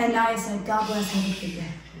 wow. Oh, wow. And Naya said, God bless, have a good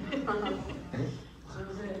day. That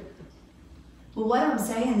was it. But what I'm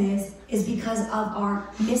saying is because of our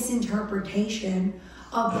misinterpretation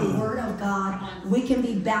of the Word of God, we can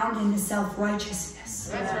be bound into self-righteousness.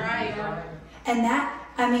 That's right. And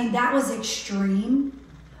that was extreme.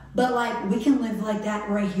 But like, we can live like that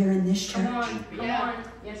right here in this church. Come on.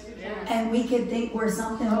 Yes, we can. And we could think we're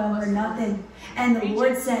something when we're nothing. And the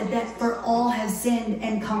Lord said that for all have sinned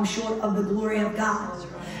and come short of the glory of God.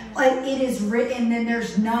 Like it is written, that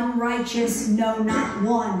there's none righteous, no, not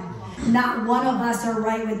one. Not one of us are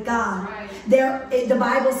right with God. The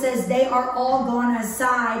Bible says they are all gone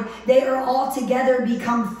aside. They are all together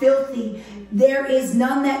become filthy. There is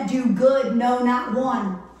none that do good, no, not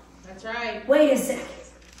one. That's right. Wait a second.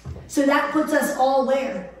 So that puts us all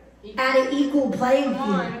where? At an equal playing Come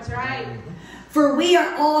field. on. That's right. For we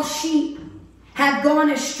are all sheep, have gone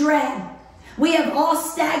astray. We have all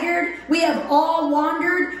staggered. We have all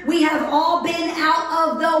wandered. We have all been out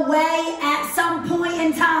of the way at some point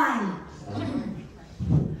in time.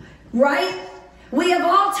 Right? We have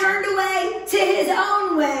all turned away to his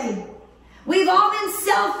own way. We've all been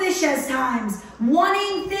selfish at times,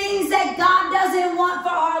 wanting things that God doesn't want for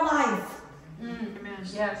our life. Amen.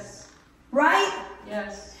 Yes. Right?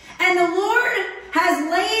 Yes. And the Lord has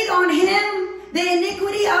laid on him the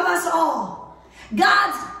iniquity of us all.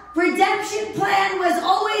 God's redemption plan was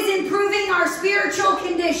always improving our spiritual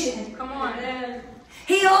condition. Come on.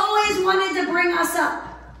 He always wanted to bring us up.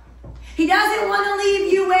 He doesn't want to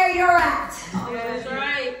leave you where you're at. That's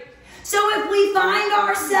right. So if we find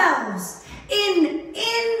ourselves in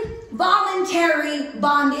involuntary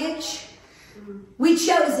bondage, we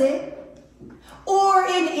chose it, or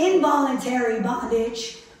in involuntary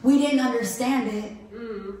bondage, we didn't understand it,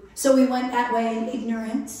 so we went that way in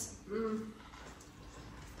ignorance.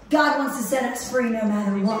 God wants to set us free no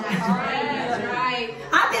matter what. That's right.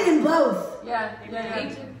 I've been in both. Yeah.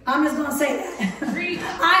 I'm just going to say that. Free.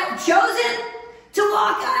 I've chosen to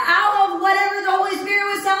walk out of whatever the Holy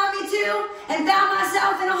Spirit was telling me to and found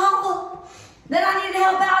myself in a hole that I needed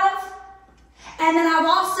help out of. And then I've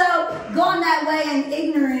also gone that way in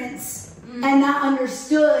ignorance and not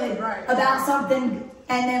understood about something,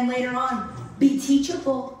 and then later on be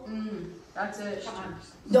teachable. That's it.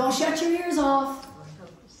 Don't shut your ears off.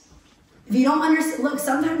 If you don't understand, look,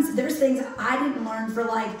 sometimes there's things I didn't learn for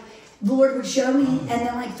like, the Lord would show me, and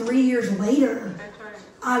then like 3 years later,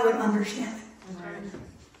 I would understand it.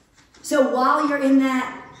 So while you're in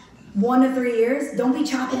that 1 to 3 years, don't be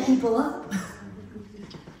chopping people up.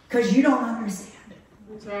 Because you don't understand.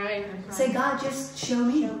 That's right. Say, God, just show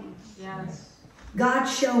me. Yes. God,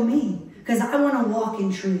 show me. Because I want to walk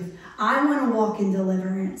in truth. I want to walk in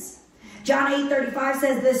deliverance. John 8:35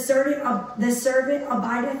 says, the servant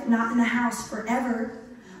abideth not in the house forever,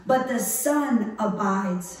 but the Son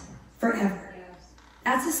abides forever.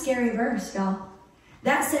 That's a scary verse, y'all.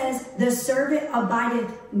 That says, the servant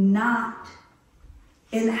abideth not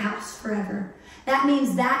in the house forever. That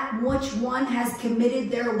means that which one has committed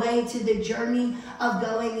their way to the journey of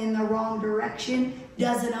going in the wrong direction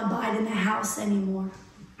doesn't abide in the house anymore.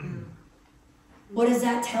 What does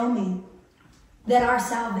that tell me? That our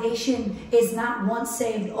salvation is not once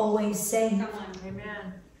saved, always saved.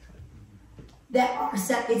 Amen. That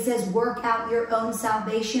it says, work out your own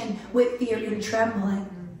salvation with fear and trembling.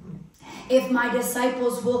 If my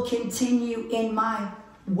disciples will continue in my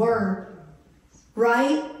word,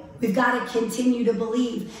 right? We've got to continue to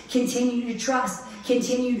believe, continue to trust,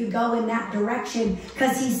 continue to go in that direction.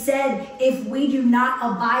 Because he said, if we do not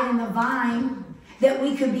abide in the vine, that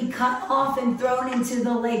we could be cut off and thrown into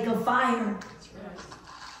the lake of fire.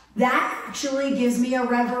 That actually gives me a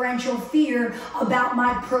reverential fear about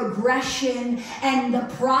my progression and the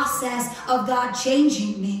process of God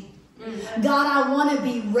changing me. God, I want to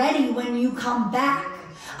be ready when you come back.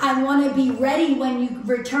 I want to be ready when you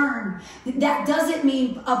return. That doesn't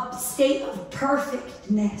mean a state of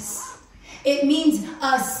perfectness. It means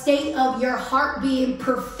a state of your heart being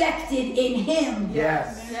perfected in him.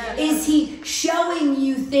 Yes. Is he showing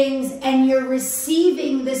you things and you're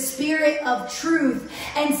receiving the spirit of truth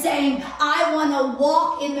and saying, I want to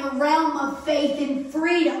walk in the realm of faith and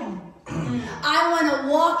freedom. I want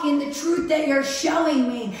to walk in the truth that you're showing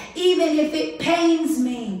me, even if it pains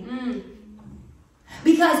me.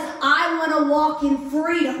 Because I want to walk in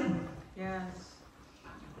freedom. Yes.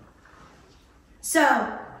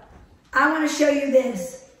 So, I want to show you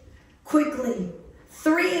this quickly.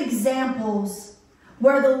 3 examples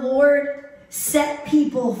where the Lord set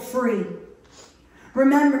people free.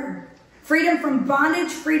 Remember, freedom from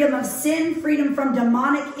bondage, freedom of sin, freedom from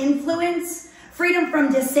demonic influence, freedom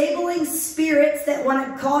from disabling spirits that want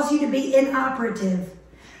to cause you to be inoperative,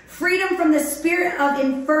 freedom from the spirit of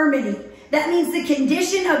infirmity. That means the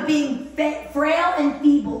condition of being frail and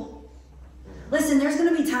feeble. Listen, there's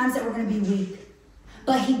going to be times that we're going to be weak.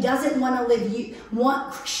 But he doesn't want to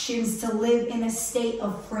want Christians to live in a state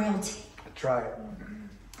of frailty. That's right.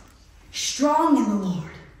 Strong in the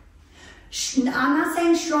Lord. I'm not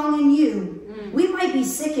saying strong in you. We might be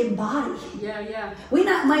sick in body. Yeah. We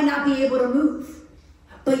might not be able to move.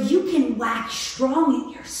 But you can wax strong in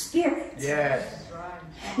your spirit. Yes.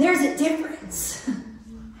 There's a difference.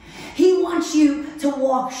 He wants you to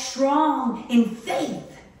walk strong in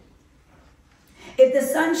faith. If the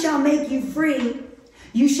Son shall make you free,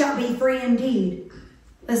 you shall be free indeed.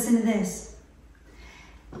 Listen to this.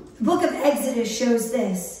 The book of Exodus shows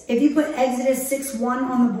this. If you put Exodus 6:1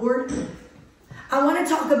 on the board, I want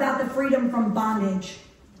to talk about the freedom from bondage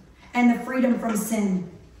and the freedom from sin.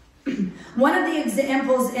 One of the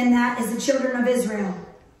examples in that is the children of Israel.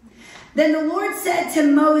 Then the Lord said to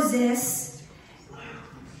Moses,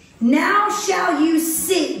 now shall you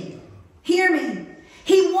see. Hear me.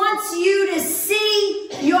 He wants you to see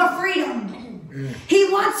your freedom. He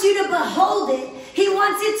wants you to behold it. He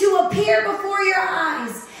wants it to appear before your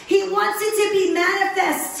eyes. He wants it to be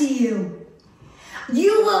manifest to you.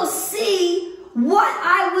 You will see what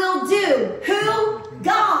I will do. Who?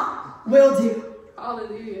 God will do.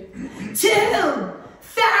 Hallelujah. To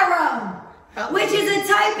Pharaoh, which is a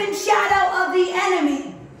type and shadow of the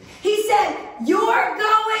enemy. He said, you're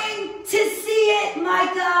going to see it,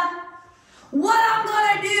 Micah. What I'm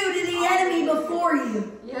going to do to the enemy before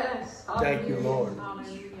you. Yes. Thank you, Lord.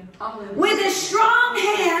 Hallelujah. Hallelujah. With a strong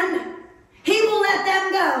hand, he will let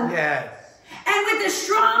them go. Yes. And with a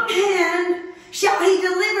strong hand shall he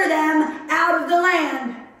deliver them out of the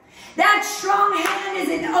land. That strong hand is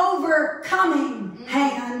an overcoming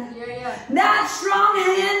hand. Yeah. That strong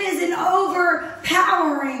hand is an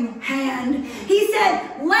overpowering hand. He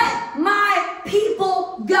said, let my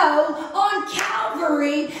people go. On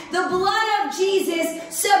Calvary, the blood of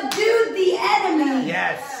Jesus subdued the enemy.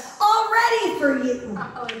 Yes. Already for you.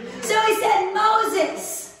 So he said,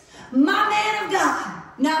 Moses, my man of God.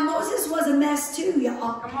 Now Moses was a mess too,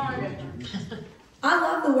 y'all. Come on. I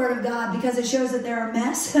love the word of God because it shows that they're a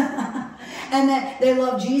mess and that they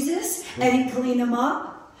love Jesus and he cleaned them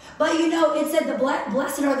up. But you know, it said the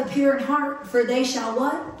blessed are the pure in heart, for they shall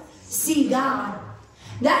what? See God.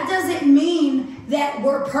 That doesn't mean that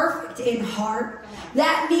we're perfect in heart.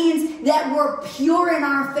 That means that we're pure in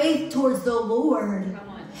our faith towards the Lord.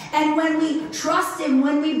 And when we trust him,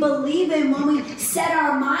 when we believe him, when we set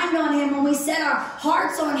our mind on him, when we set our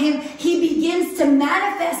hearts on him, he begins to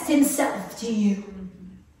manifest himself to you.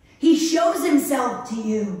 He shows himself to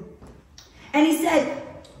you. And he said,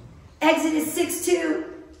 Exodus 6:2,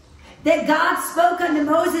 that God spoke unto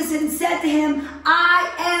Moses and said to him,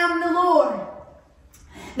 I am the Lord.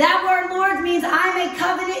 That word Lord means I'm a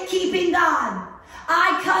covenant keeping God.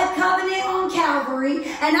 I cut covenant on Calvary,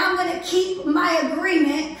 and I'm going to keep my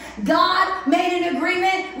agreement. God made an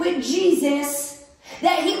agreement with Jesus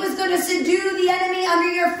that he was going to subdue the enemy under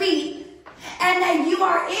your feet, and that you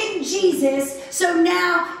are in Jesus, so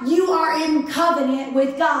now you are in covenant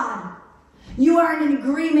with God. You are in an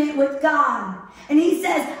agreement with God. And he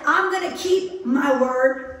says, I'm going to keep my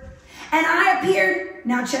word. And I appeared,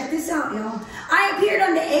 now check this out, y'all. I appeared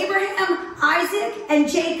unto Abraham, Isaac, and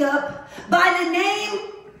Jacob by the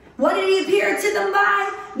name, what did he appear to them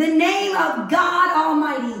by? The name of God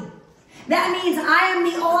Almighty. That means I am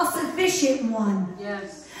the all-sufficient one.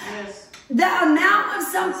 Yes. Yes. The amount of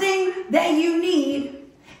something that you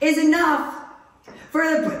need is enough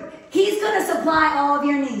for he's going to supply all of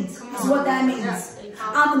your needs. That's what that means. Yes.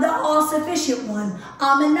 I'm the all-sufficient one.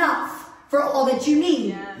 I'm enough for all that you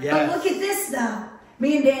need. Yes. But look at this though.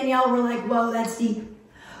 Me and Danielle were like, whoa, that's deep.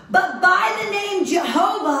 But by the name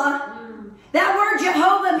Jehovah, that word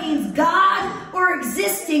Jehovah means God or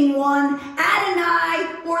existing one,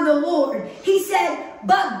 Adonai or the Lord. He said,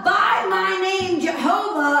 but by my name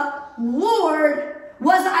Jehovah, Lord,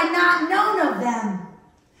 was I not known of them.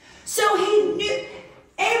 So he knew,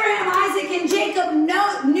 Abraham, Isaac, and Jacob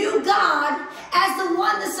knew God as the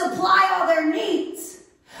one to supply all their needs.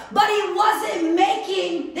 But they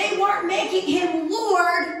weren't making him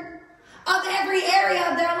Lord of every area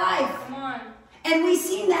of their life. Come on. And we've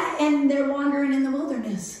seen that, and they're wandering in the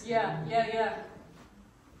wilderness. Yeah.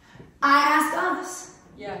 I ask us,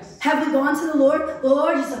 Yes. have we gone to the Lord?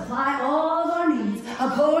 Lord, you supply all of our needs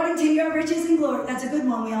according to your riches and glory. That's a good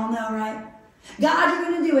one, we all know, right? God,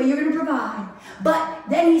 you're going to do it. You're going to provide. But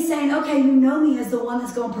then he's saying, okay, you know me as the one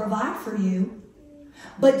that's going to provide for you.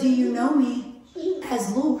 But do you know me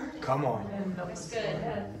as Lord? Come on. That's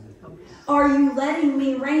good. Are you letting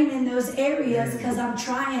me reign in those areas because I'm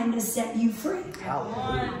trying to set you free? Come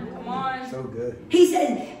on. So good. He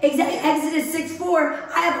said, Exodus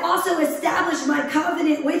 6:4, I have also established my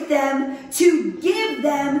covenant with them to give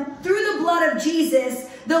them, through the blood of Jesus,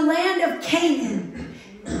 the land of Canaan,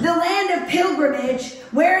 the land of pilgrimage,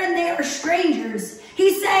 wherein they are strangers.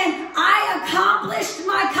 He's saying, I accomplished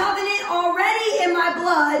my covenant already in my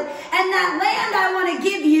blood, and that land I want to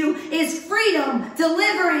give you is freedom,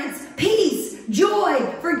 deliverance, peace, joy,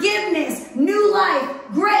 forgiveness, new life,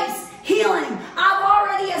 grace, healing. I've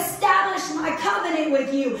already established my covenant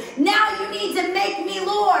with you. Now you need to make me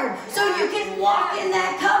Lord so you can walk in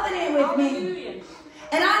that covenant with me.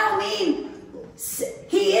 And I don't mean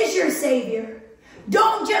he is your Savior.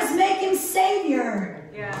 Don't just make him Savior.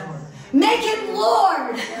 Yes. Make him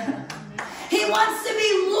Lord. He wants to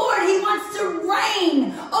be Lord. He wants to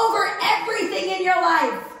reign over everything in your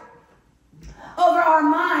life. Over our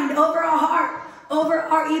mind, over our heart, over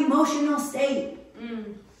our emotional state.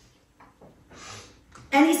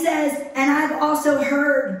 And he says, and I've also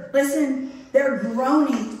heard, listen, they're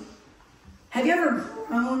groaning. Have you ever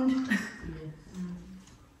groaned?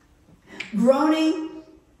 Groaning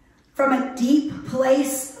from a deep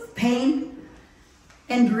place of pain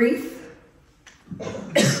and grief.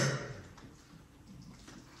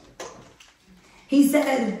 He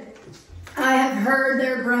said, I have heard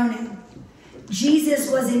their groaning.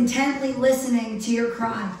 Jesus was intently listening to your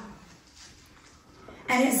cry.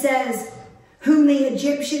 And it says, whom the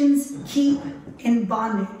Egyptians keep in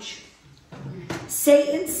bondage.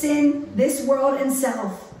 Satan, sin, this world, and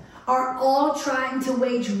self are all trying to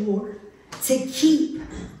wage war to keep.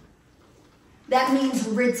 That means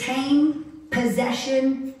retain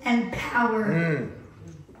possession and power.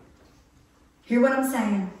 Hear what I'm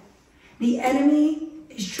saying? The enemy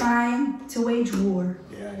is trying to wage war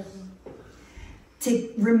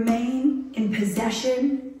to remain in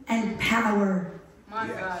possession and power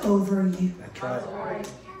over you. That's right.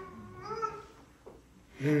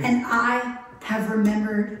 And I have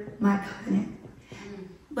remembered my covenant.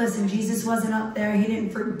 Listen, Jesus wasn't up there. He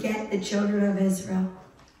didn't forget the children of Israel.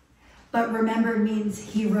 But remembered means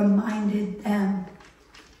he reminded them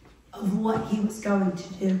of what he was going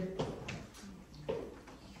to do.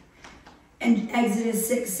 And Exodus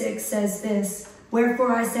 6:6 says this,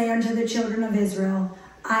 wherefore I say unto the children of Israel,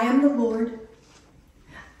 I am the Lord.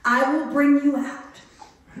 I will bring you out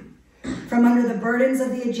from under the burdens of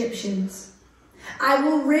the Egyptians. I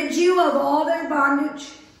will rid you of all their bondage.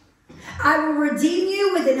 I will redeem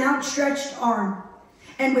you with an outstretched arm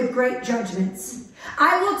and with great judgments.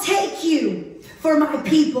 I will take you for my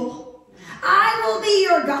people. I will be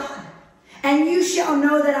your God, and you shall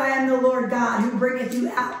know that I am the Lord God who bringeth you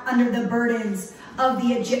out under the burdens of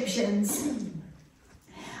the Egyptians.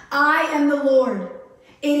 I am the Lord.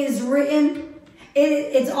 It is written.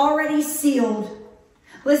 It's already sealed.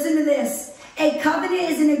 Listen to this. A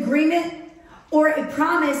covenant is an agreement or a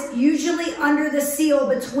promise usually under the seal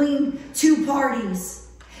between two parties.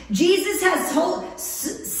 Jesus has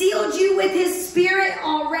sealed you with his Spirit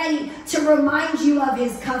already to remind you of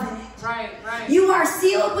his covenant. Right. You are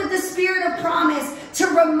sealed with the Spirit of promise to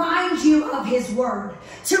remind you of his word,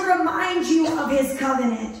 to remind you of his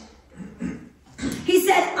covenant. He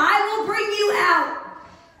said, I will bring you out.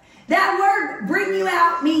 That word, bring you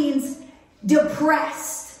out, means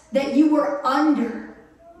depressed, that you were under.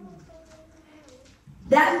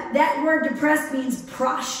 That word depressed means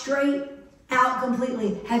prostrate out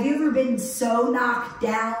completely. Have you ever been so knocked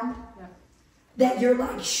down that you're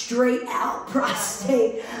like straight out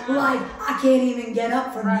prostrate? Like, I can't even get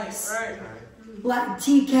up from this. Like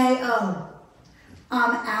TKO.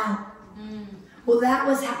 I'm out. Well, that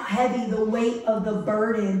was how heavy the weight of the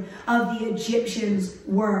burden of the Egyptians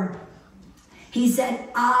were. He said,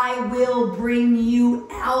 I will bring you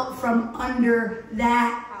out from under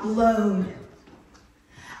that load.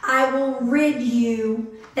 I will rid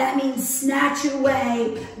you. That means snatch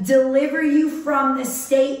away, deliver you from the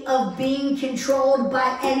state of being controlled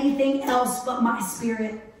by anything else but my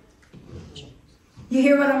Spirit. You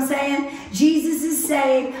hear what I'm saying? Jesus is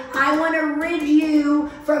saying, I want to rid you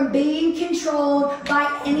from being controlled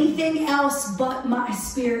by anything else but my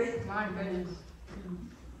Spirit. My goodness.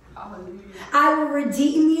 Hallelujah. I will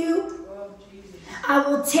redeem you. I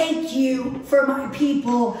will take you for my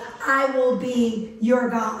people. I will be your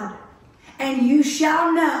God. And you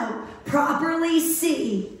shall know, properly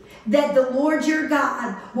see, that the Lord your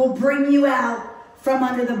God will bring you out from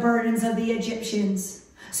under the burdens of the Egyptians.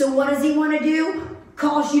 So what does he want to do?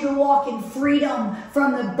 Calls you to walk in freedom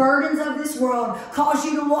from the burdens of this world. Calls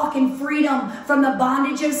you to walk in freedom from the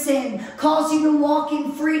bondage of sin. Calls you to walk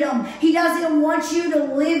in freedom. He doesn't want you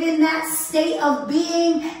to live in that state of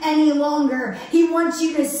being any longer. He wants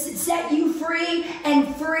you to set you free,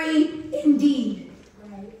 and free indeed.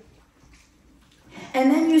 And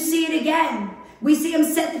then you see it again. We see him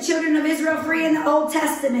set the children of Israel free in the Old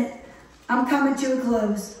Testament. I'm coming to a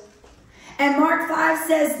close. And Mark 5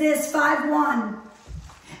 says this, 5:1.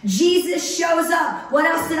 Jesus shows up. What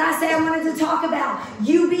else did I say I wanted to talk about?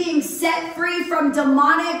 You being set free from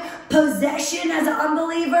demonic possession as an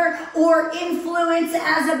unbeliever or influence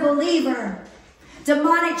as a believer.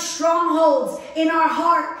 Demonic strongholds in our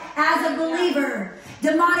heart as a believer.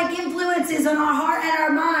 Demonic influences on our heart and our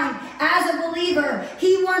mind as a believer.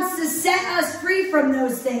 He wants to set us free from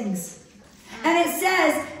those things. And it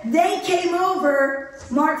says, they came over,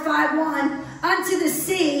 Mark 5:1, unto the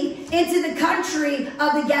sea, into the country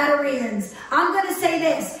of the Gadarenes. I'm going to say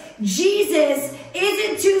this. Jesus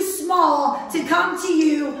isn't too small to come to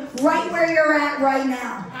you right where you're at right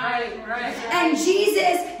now. Right. And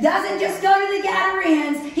Jesus doesn't just go to the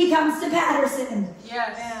Gadarenes. He comes to Patterson.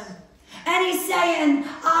 Yes. And he's saying,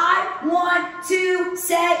 I want to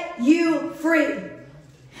set you free.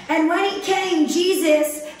 And when he came,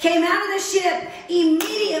 Jesus came out of the ship.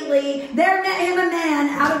 Immediately, there met him a man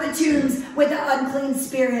out of the tombs with an unclean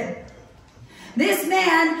spirit. This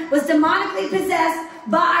man was demonically possessed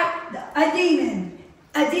by a demon.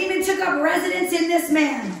 A demon took up residence in this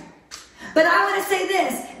man. But I want to say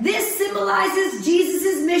this. This symbolizes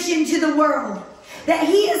Jesus' mission to the world. That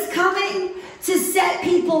he is coming to set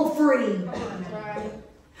people free.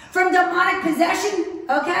 From demonic possession,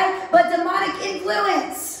 okay? But demonic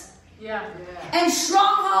influence. Yeah. And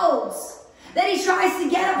strongholds that he tries to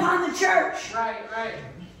get upon the church. Right.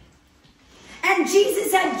 And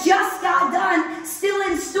Jesus had just got done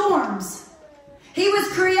stilling storms. He was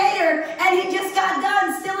creator and he just got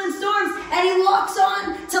done stilling storms. And he walks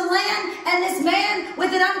on to land, and this man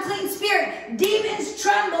with an unclean spirit, demons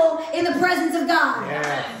tremble in the presence of God.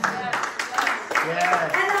 Yes.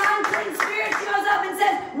 And the unclean spirit shows up and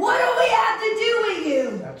says, what do we have to do with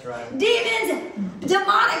you? That's right. Demons,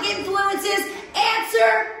 demonic influences,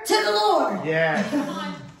 answer to the Lord. Yeah.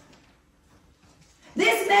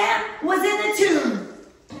 This man was in the tomb.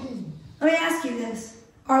 Let me ask you this.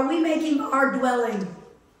 Are we making our dwelling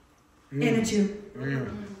in a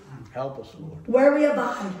tomb? Help us, Lord. Where we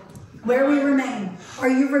abide, where we remain. Are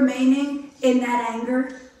you remaining in that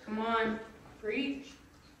anger? Come on. Preach.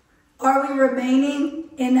 Are we remaining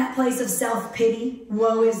in that place of self-pity?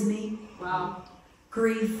 Woe is me. Wow.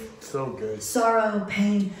 Grief. So good. Sorrow,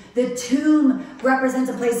 pain. The tomb represents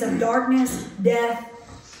a place of darkness, death.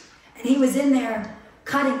 And he was in there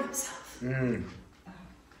cutting himself. There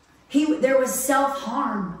was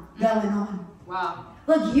self-harm going on. Wow.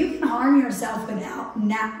 Look, you can harm yourself without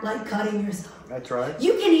not like cutting yourself. That's right.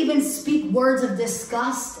 You can even speak words of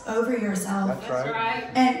disgust over yourself. That's right.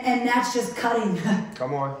 And that's just cutting.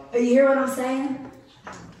 Come on. You hear what I'm saying?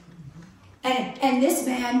 And this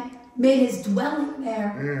man made his dwelling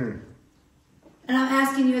there. And I'm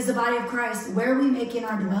asking you as the body of Christ, where are we making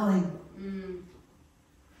our dwelling?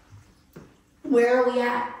 Where are we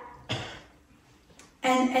at?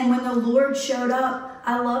 And when the Lord showed up,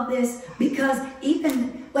 I love this because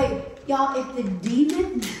even, wait, y'all, if the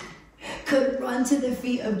demon could run to the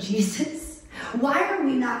feet of Jesus, why are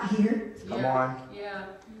we not here? Come on. Yeah.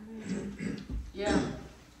 Yeah.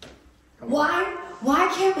 Why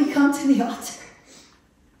can't we come to the altar?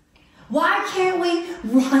 Why can't we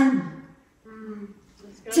run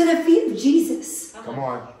to the feet of Jesus? Come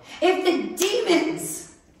on. If the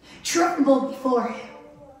demons tremble before him,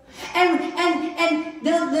 and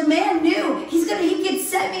the man knew he could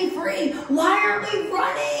set me free. Why aren't we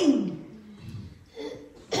running?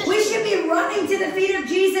 We should be running to the feet of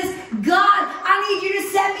Jesus. God, I need you to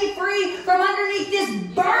set me free from underneath this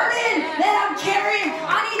burden that I'm carrying.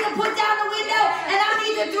 I need to put down the window and I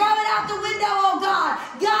need to throw it out the window, oh God.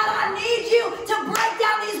 God, I need you to break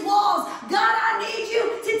down these walls. God, I need you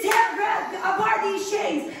to tear apart these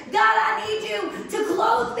chains. God, I need you to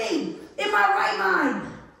clothe me in my right mind.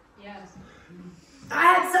 Yes.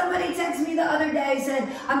 I had somebody text me the other day, said,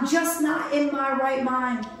 I'm just not in my right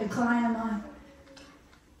mind, a client of mine.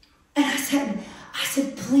 And I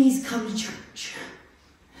said, please come to church.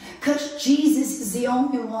 Because Jesus is the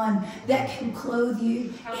only one that can clothe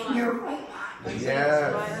you in your right mind.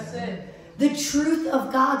 Yes. That's it. The truth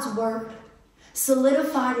of God's word,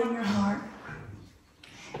 solidified in your heart,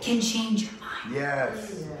 can change your mind.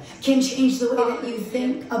 Yes. Can change the way that you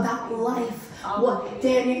think about life.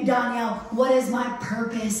 Danielle, what is my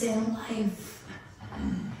purpose in life?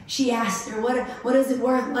 She asked her, what is it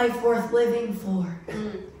life worth living for?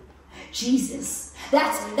 Jesus.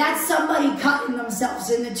 That's somebody cutting themselves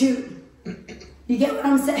in the tube. You get what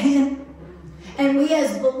I'm saying? And we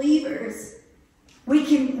as believers, we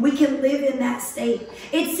can live in that state.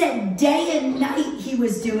 It said day and night he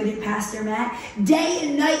was doing it, Pastor Matt. Day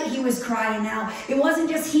and night he was crying out. It wasn't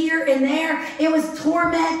just here and there. It was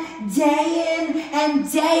torment day in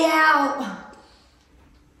and day out.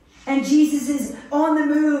 And Jesus is on the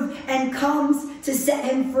move and comes to set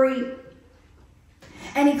him free.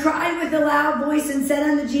 And he cried with a loud voice and said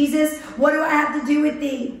unto Jesus, what do I have to do with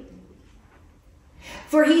thee?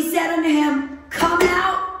 For he said unto him, come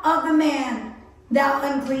out of the man, thou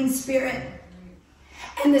unclean spirit.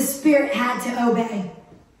 And the spirit had to obey.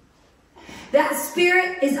 That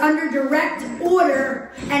spirit is under direct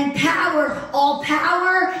order and power, all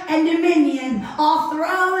power and dominion, all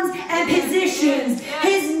thrones and positions.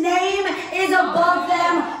 His name is above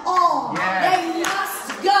them all. They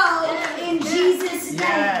must go in Jesus'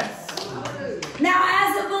 name. Now,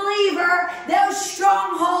 as a believer, those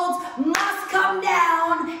strongholds must come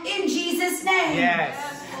down in Jesus' name.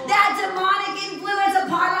 That demonic influence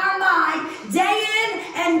upon our mind, day in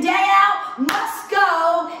and day out, must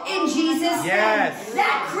go in Jesus' name.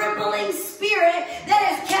 That crippling spirit that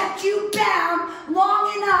has kept you bound long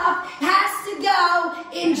enough has to go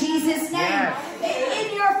in Jesus' name.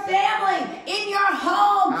 In your family, in your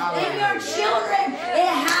home, in your children, it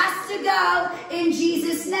has to go in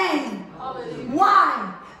Jesus' name.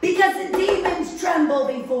 Why? Because the demons tremble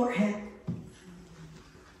before him.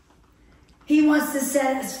 He wants to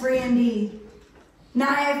set us free indeed.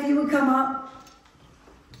 Naya, if you would come up.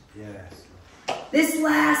 Yes. This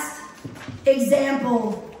last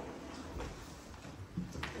example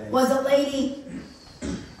was a lady,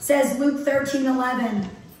 says Luke 13:11.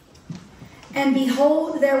 And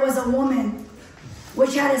behold, there was a woman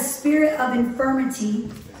which had a spirit of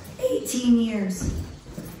infirmity 18 years,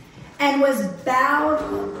 and was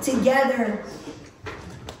bowed together,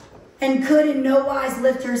 and could in no wise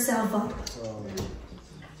lift herself up.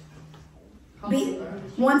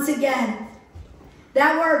 Once again,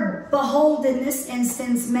 that word behold in this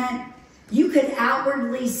instance meant you could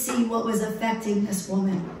outwardly see what was affecting this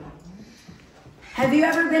woman. Have you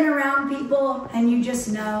ever been around people and you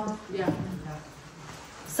just know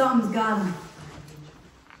something's got them?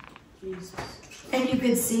 And you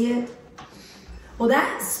could see it? Well,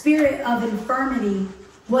 that spirit of infirmity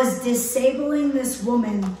was disabling this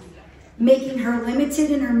woman, making her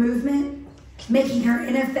limited in her movement, making her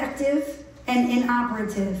ineffective and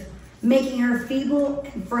inoperative, making her feeble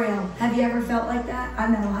and frail. Have you ever felt like that? I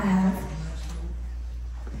know I have.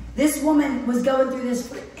 This woman was going through this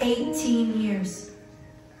for 18 years.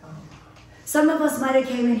 Some of us might have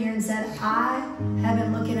came in here and said, I have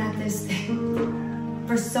been looking at this thing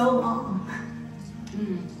for so long.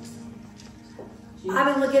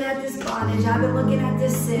 I've been looking at this bondage. I've been looking at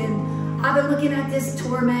this sin. I've been looking at this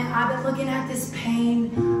torment. I've been looking at this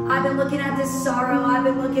pain. I've been looking at this sorrow. I've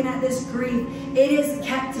been looking at this grief. It is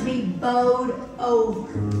kept to be bowed over.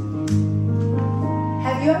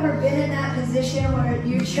 Have you ever been in that position where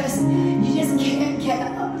you just can't get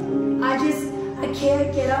up? I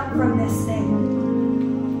can't get up from this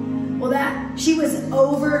thing. Well, she was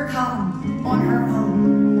overcome on her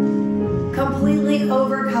own. Completely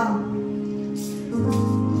overcome.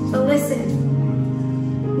 But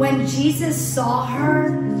listen, when Jesus saw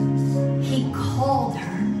her, he called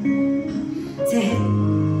her to him.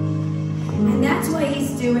 And that's what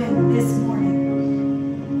he's doing this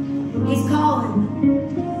morning. He's calling.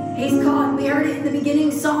 He's calling. We heard it in the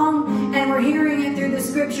beginning song, and we're hearing it through the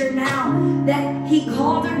scripture now, that he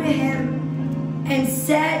called her to him and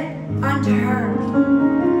said unto her,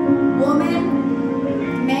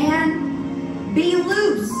 "Woman, man, be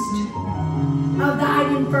loosed of thy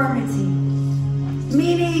infirmity."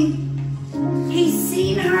 Meaning, he's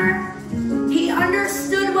seen her, he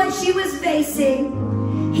understood what she was facing,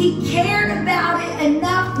 he cared about it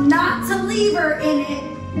enough not to leave her in it,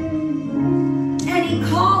 and he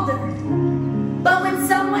called her. But when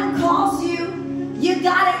someone calls you, you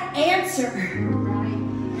gotta answer.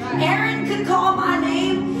 Aaron could call my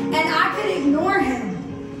name and I could ignore him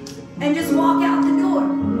and just walk out the door.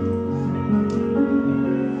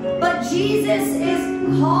 But Jesus is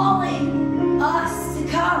calling us to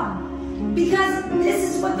come, because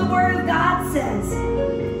this is what the Word of God says.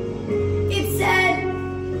 It said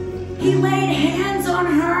he laid hands on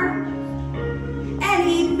her, and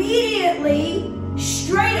immediately,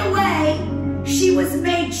 straight away, she was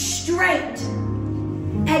made straight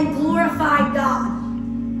and glorified God.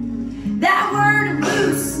 That word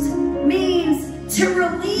loosed means to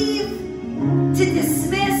relieve, to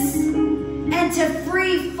dismiss, and to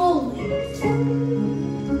free fully.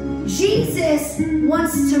 Jesus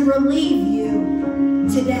wants to relieve you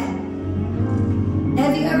today.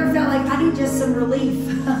 Have you ever felt like, I need just some relief?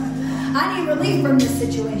 I need relief from this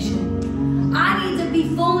situation. I need to be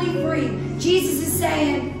fully free. Jesus is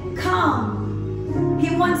saying, come.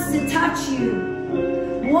 He wants to touch you.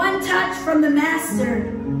 One touch from the Master.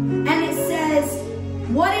 And it says,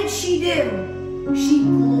 what did she do? She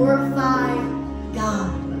glorified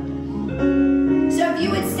God. So if you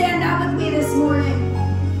would stand up with me this morning.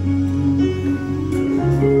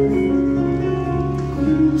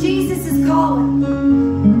 Jesus is calling.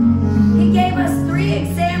 He gave us 3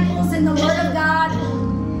 examples in the Word of God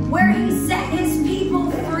where he set his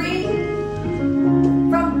people free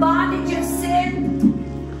from bondage of sin,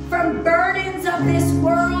 from burdens of this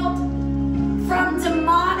world, from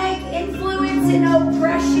demonic influence and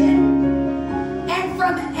oppression, and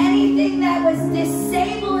from anything that was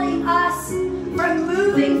disabling us from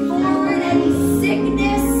moving forward, any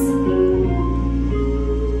sickness.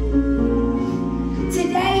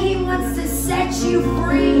 Today he wants to set you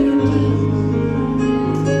free indeed.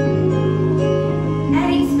 And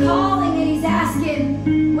he's calling and he's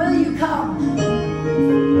asking, will you come?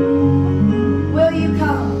 Will you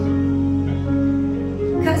come?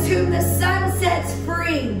 Because whom the Son sets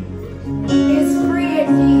free is